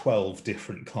 Or the 12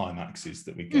 different climaxes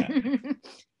that we get.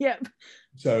 Yep.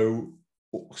 So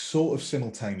sort of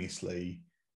simultaneously,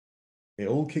 it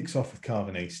all kicks off with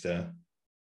Carvanista.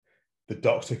 The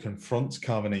Doctor confronts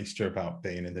Carvanista about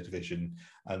being in the division,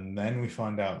 and then we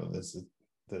find out that there's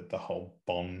the whole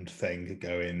bond thing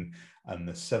going, and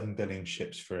there's 7 billion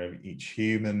ships for each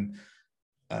human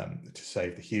to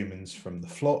save the humans from the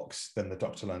flux. Then the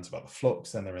Doctor learns about the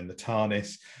flux, then they're in the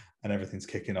TARDIS, and everything's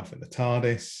kicking off in the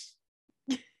TARDIS.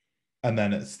 And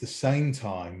then at the same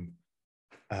time,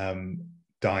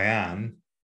 Diane,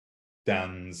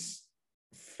 Dan's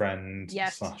friend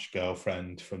 /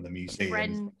 girlfriend from the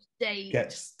museum,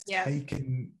 gets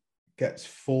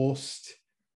forced.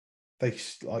 They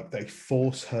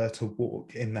force her to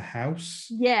walk in the house.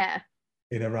 Yeah.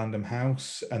 In a random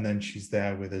house, and then she's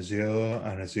there with Azure,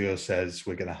 and Azure says,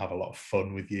 "We're going to have a lot of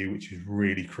fun with you," which is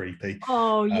really creepy.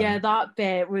 Oh yeah, that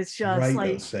bit was just great like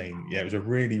little scene. Yeah, it was a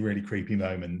really, really creepy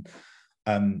moment.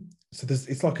 so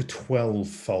it's like a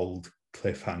 12-fold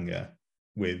cliffhanger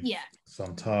with Yeah.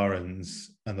 Sontarans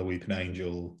and the Weeping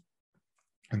Angel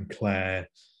and Claire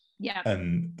Yeah.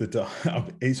 and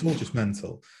it's all just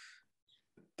mental.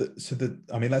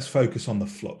 I mean, let's focus on the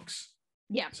flux.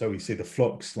 Yeah. So we see the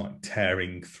flux like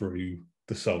tearing through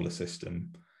the solar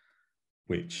system,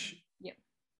 which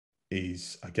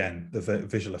is, again, the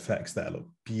visual effects there look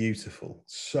beautiful.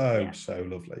 So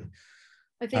lovely.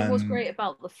 I think what's great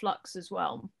about the flux as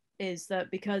well is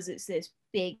that because it's this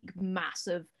big mass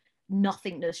of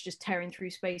nothingness just tearing through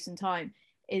space and time,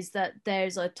 is that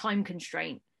there's a time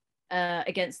constraint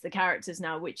against the characters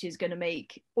now, which is going to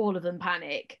make all of them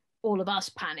panic, all of us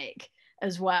panic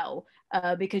as well,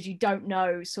 because you don't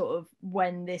know sort of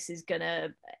when this is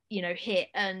gonna, hit.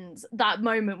 And that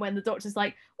moment when the Doctor's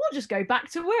like, we'll just go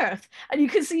back to Earth, and you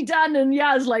can see Dan and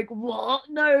Yaz like, what?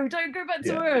 No, don't go back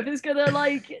to Earth, it's gonna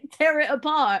like tear it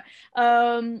apart.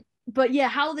 But yeah,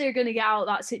 how they're gonna get out of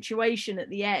that situation at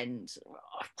the end,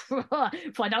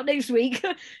 find out next week.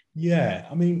 Yeah,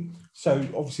 I mean, so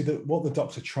obviously what the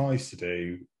Doctor tries to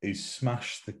do is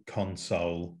smash the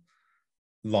console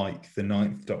like the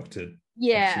Ninth Doctor,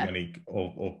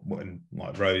 when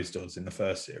like Rose does in the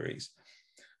first series,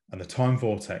 and the time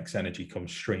vortex energy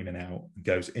comes streaming out and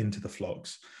goes into the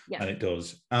flux, and it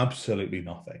does absolutely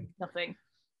nothing.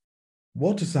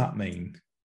 What does that mean?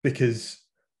 Because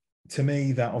to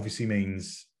me, that obviously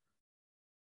means,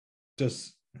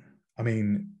 does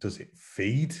it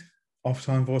feed off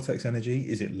time vortex energy?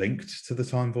 Is it linked to the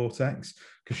time vortex?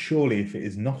 Because surely if it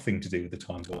is nothing to do with the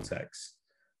time vortex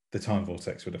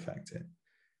would affect it.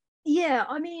 Yeah,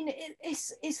 I mean,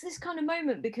 it's this kind of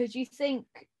moment, because you think,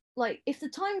 like, if the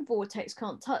time vortex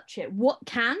can't touch it, what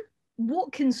can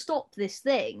stop this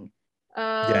thing?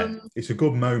 It's a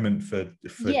good moment for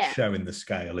showing the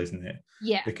scale, isn't it?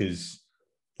 Yeah, because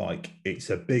like it's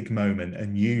a big moment,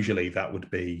 and usually that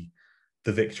would be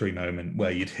the victory moment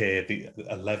where you'd hear the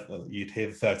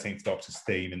 13th Doctor's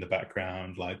theme in the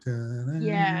background, like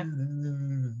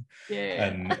and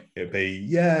it'd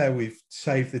be, we've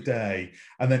saved the day,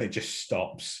 and then it just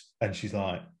stops, and she's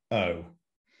like, oh,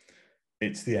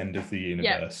 it's the end of the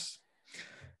universe.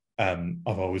 I've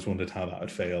always wondered how that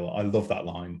would feel. I love that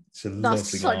line. It's a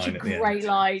lovely line at the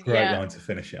end. Great line to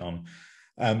finish it on.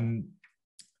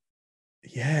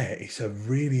 It's a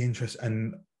really interesting,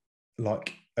 and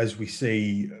like, as we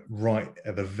see right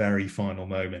at the very final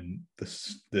moment,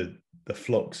 the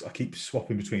flux, I keep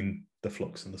swapping between the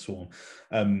flux and the swarm.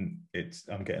 I'm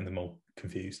getting them all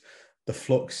confused. The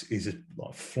flux is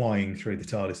like flying through the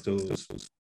TARDIS doors.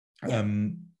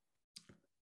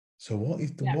 So what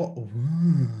is what?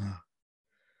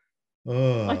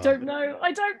 I don't know.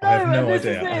 I have no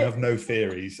idea. I have no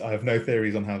theories. I have no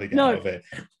theories on how they get out of it,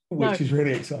 which is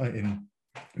really exciting,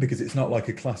 because it's not like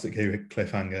a classic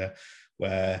cliffhanger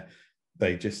where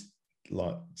they just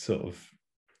like sort of,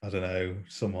 I don't know,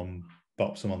 someone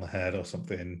bops them on the head or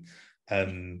something,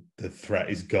 and the threat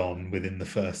is gone within the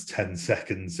first 10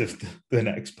 seconds of the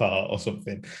next part or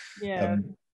something. I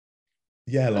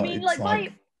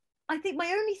think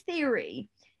my only theory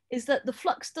is that the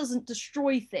flux doesn't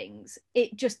destroy things,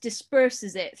 it just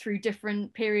disperses it through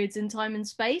different periods in time and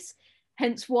space.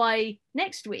 Hence why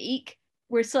next week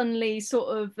we're suddenly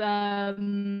sort of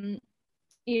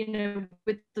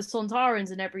with the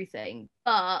Sontarans and everything.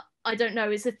 But I don't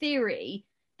know, it's a theory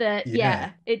that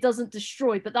it doesn't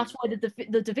destroy, but that's why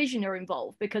the division are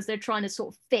involved, because they're trying to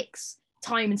sort of fix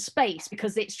time and space,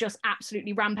 because it's just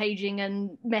absolutely rampaging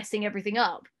and messing everything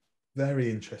up.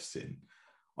 Very interesting.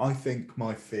 I think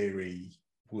my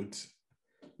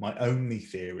only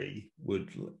theory would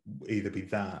either be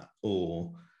that,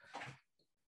 or,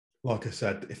 like I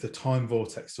said, if the time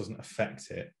vortex doesn't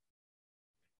affect it,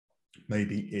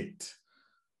 maybe it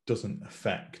doesn't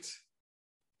affect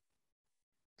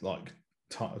like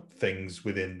things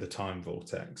within the time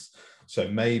vortex. So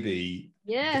maybe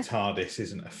the TARDIS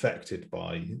isn't affected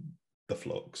by the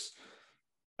flux,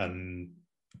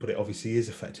 but it obviously is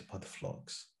affected by the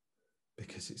flux,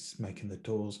 because it's making the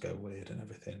doors go weird and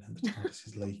everything, and the TARDIS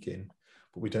is leaking,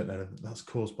 but we don't know that that's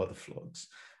caused by the flux.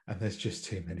 And there's just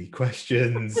too many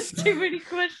questions. Too many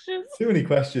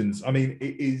questions. I mean,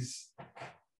 it is.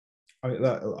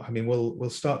 We'll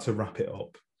start to wrap it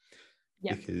up,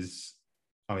 because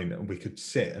we could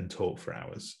sit and talk for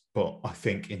hours, but I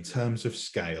think in terms of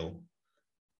scale,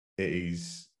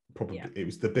 it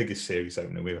was the biggest series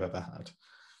opener we've ever had.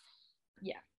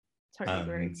 Yeah, totally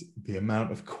agree. And the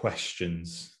amount of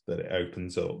questions that it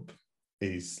opens up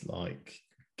is like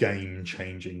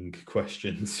game-changing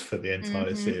questions for the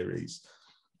entire series.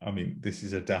 I mean, this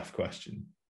is a daft question,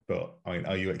 but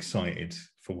are you excited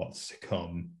for what's to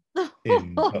come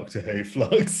in Doctor Who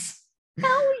Flux.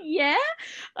 Hell yeah.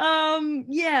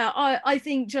 I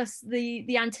think just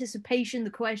the anticipation, the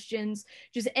questions,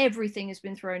 just everything has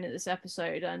been thrown at this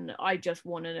episode, and I just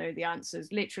want to know the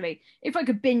answers. Literally, if I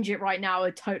could binge it right now,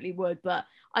 I totally would. But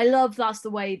I love that's the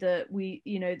way that we,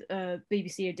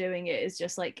 BBC are doing it. Is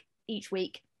just like each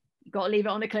week you got to leave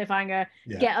it on a cliffhanger,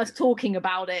 get us talking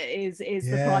about it is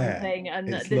the fun thing,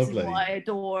 and this lovely. Is what I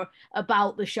adore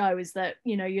about the show, is that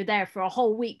you're there for a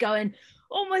whole week going,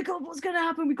 oh my god, what's going to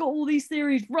happen? We've got all these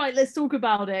theories, right, let's talk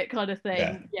about it, kind of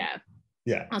thing.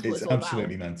 Yeah, it's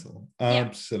absolutely mental,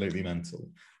 absolutely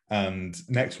mental. And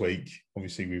next week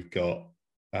obviously we've got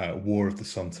War of the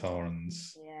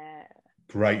Sontarans.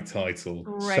 Great title.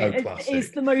 Great. So classic.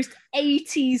 It's the most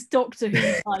 80s Doctor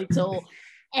Who title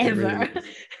ever. Really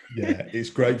it's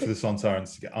great for the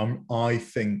Sontarans to get. I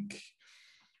think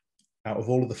out of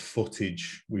all of the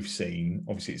footage we've seen,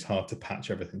 obviously it's hard to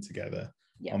patch everything together.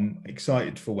 I'm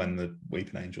excited for when the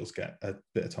Weeping Angels get a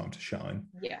bit of time to shine.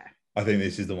 I think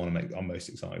this is the one I'm most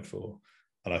excited for.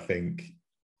 And I think,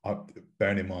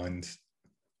 bearing in mind,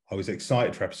 I was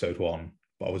excited for episode 1,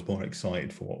 but I was more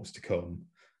excited for what was to come.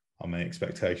 My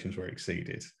expectations were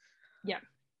exceeded.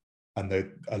 And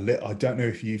I don't know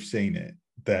if you've seen it.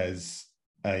 There's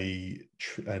a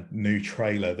new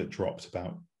trailer that dropped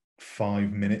about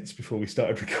 5 minutes before we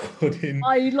started recording.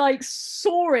 I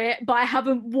saw it, but I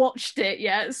haven't watched it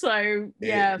yet. So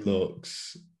it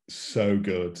looks so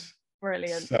good.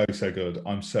 Brilliant. So good.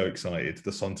 I'm so excited.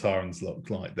 The Sontarans look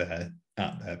like they're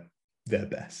at their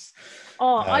best.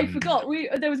 I forgot.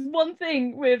 There was one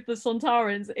thing with the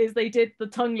Sontarans is they did the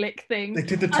tongue lick thing. They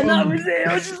did the tongue. And that was it.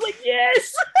 I was just like,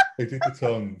 yes. They did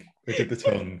the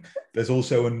tongue. There's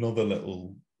also another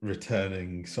little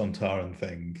returning Sontaran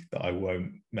thing that I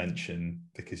won't mention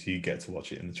because you get to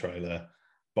watch it in the trailer,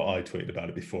 but I tweeted about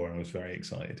it before and I was very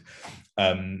excited.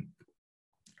 War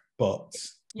of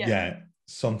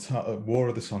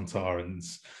the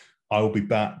Sontarans. I will be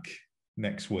back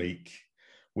next week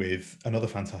with another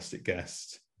fantastic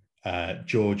guest.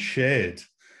 George Sheard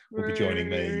will be joining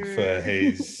me for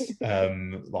his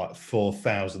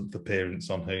 4,000th appearance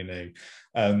on Who Knew,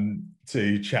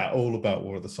 to chat all about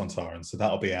War of the Sontarans. So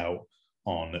that'll be out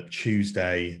on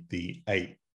Tuesday, the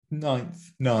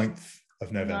 9th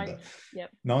of November.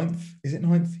 9th? Is it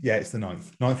 9th? Yeah, it's the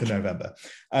 9th of November.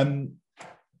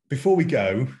 Before we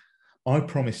go, I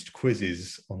promised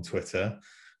quizzes on Twitter.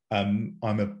 I'm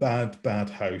a bad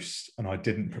host, and I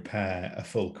didn't prepare a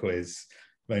full quiz,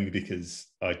 mainly because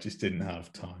I just didn't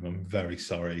have time. I'm very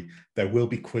sorry. There will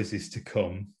be quizzes to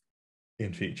come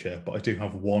in future, but I do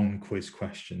have one quiz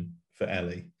question for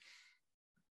Ellie.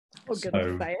 I'm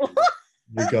gonna fail.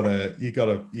 you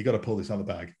gotta pull this out of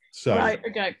the bag. So right,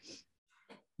 okay.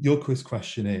 Your quiz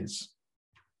question is: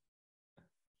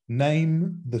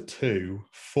 name the 2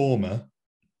 former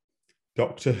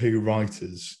Doctor Who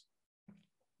writers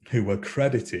who were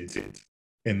credited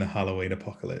in the Halloween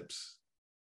apocalypse.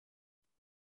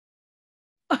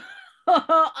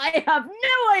 I have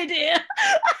no idea.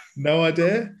 No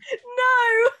idea?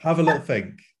 No. Have a little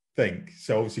think.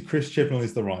 So obviously Chris Chibnall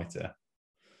is the writer,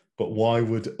 but why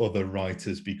would other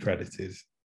writers be credited?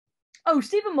 Oh,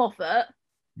 Stephen Moffat.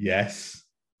 Yes,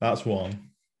 that's one.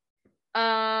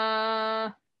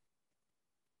 Oh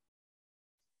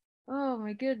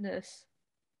my goodness.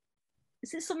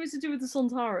 Is it something to do with the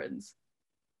Sontarans?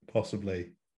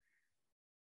 Possibly.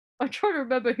 I'm trying to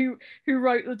remember who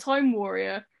wrote The Time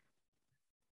Warrior.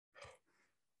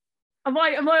 Am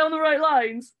I on the right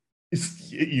lines?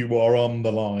 You are on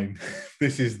the line.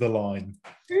 This is the line.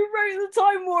 Who wrote The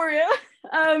Time Warrior?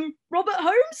 Robert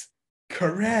Holmes?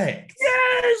 Correct.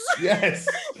 Yes.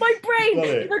 My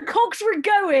brain, the cogs were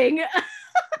going.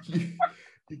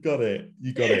 You got it.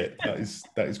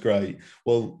 That is great.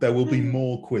 Well, there will be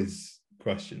more quiz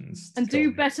questions. And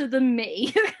do better than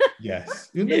me. Yes.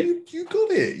 You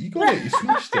got it. You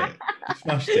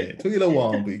smashed it. It took you a little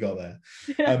while, but you got there.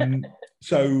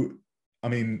 So, I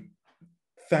mean,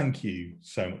 thank you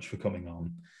so much for coming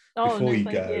on. Before you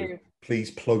go,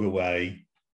 please plug away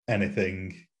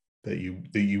anything that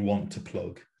you want to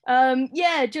plug.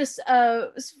 Just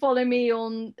follow me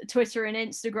on Twitter and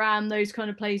Instagram, those kind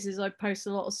of places. I post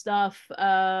a lot of stuff.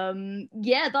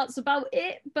 That's about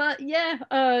it. But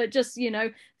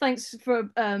thanks for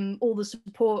all the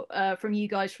support from you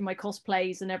guys, from my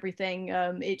cosplays and everything.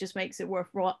 It just makes it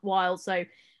worthwhile. So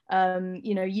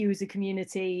you as a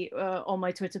community on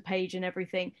my Twitter page and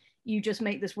everything, you just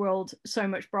make this world so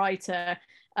much brighter.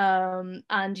 And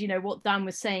what Dan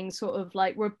was saying, sort of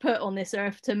like, we're put on this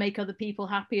earth to make other people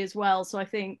happy as well. So I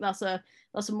think that's a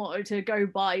motto to go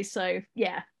by. So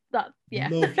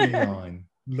lovely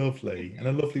Lovely. And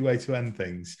a lovely way to end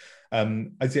things.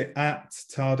 Is it at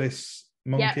TARDIS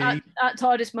Monkey? Yeah, at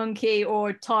TARDIS Monkey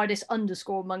or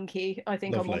TARDIS_Monkey, I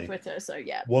think. Lovely. I'm on Twitter. So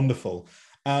yeah. Wonderful.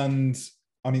 And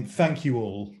I mean, thank you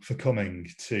all for coming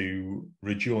to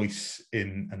rejoice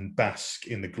in and bask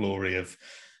in the glory of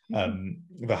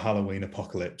the Halloween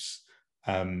apocalypse.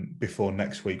 Before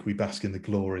next week, we bask in the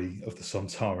glory of the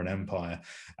Sontaran Empire.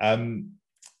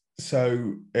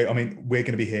 So, I mean, we're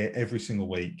going to be here every single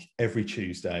week, every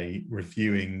Tuesday,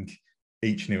 reviewing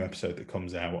each new episode that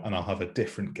comes out, and I'll have a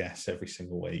different guest every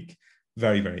single week.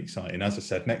 Very, very exciting. As I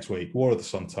said, next week, War of the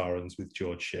Sontarans with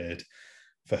George Sheard.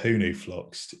 For Who Knew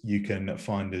Fluxed, you can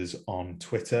find us on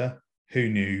Twitter, Who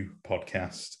Knew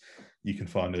Podcast. You can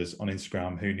find us on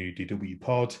Instagram, Who Knew DW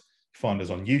Pod. Find us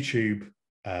on YouTube.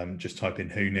 Just type in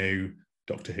Who Knew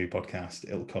Doctor Who Podcast.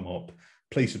 It'll come up.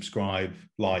 Please subscribe,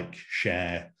 like,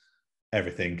 share,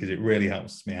 everything, because it really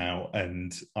helps me out,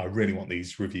 and I really want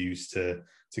these reviews to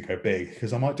go big,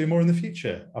 because I might do more in the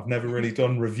future. I've never really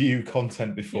done review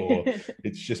content before.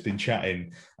 It's just been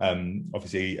chatting,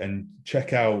 obviously. And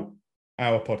check out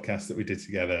our podcast that we did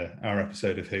together, our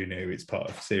episode of Who Knew. It's part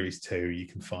of series 2. You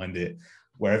can find it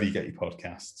wherever you get your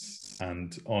podcasts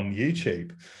and on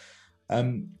YouTube.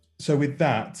 So with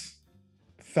that,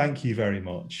 thank you very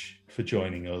much for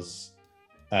joining us.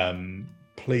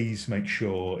 Please make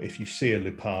sure if you see a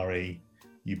Lupari,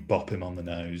 you bop him on the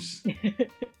nose.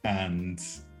 And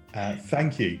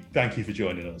thank you for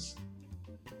joining us.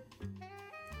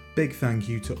 Big thank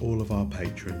you to all of our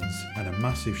patrons, and a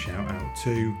massive shout out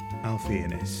to Alfie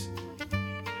Innes.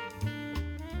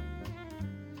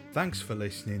 Thanks for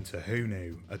listening to Who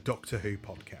Knew, a Doctor Who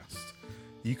podcast.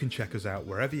 You can check us out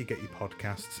wherever you get your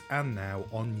podcasts, and now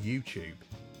on YouTube.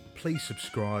 Please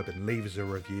subscribe and leave us a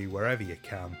review wherever you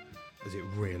can, as it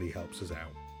really helps us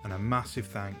out. And a massive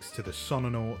thanks to the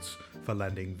Sononauts for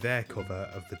lending their cover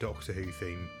of the Doctor Who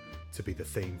theme to be the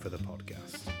theme for the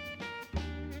podcast.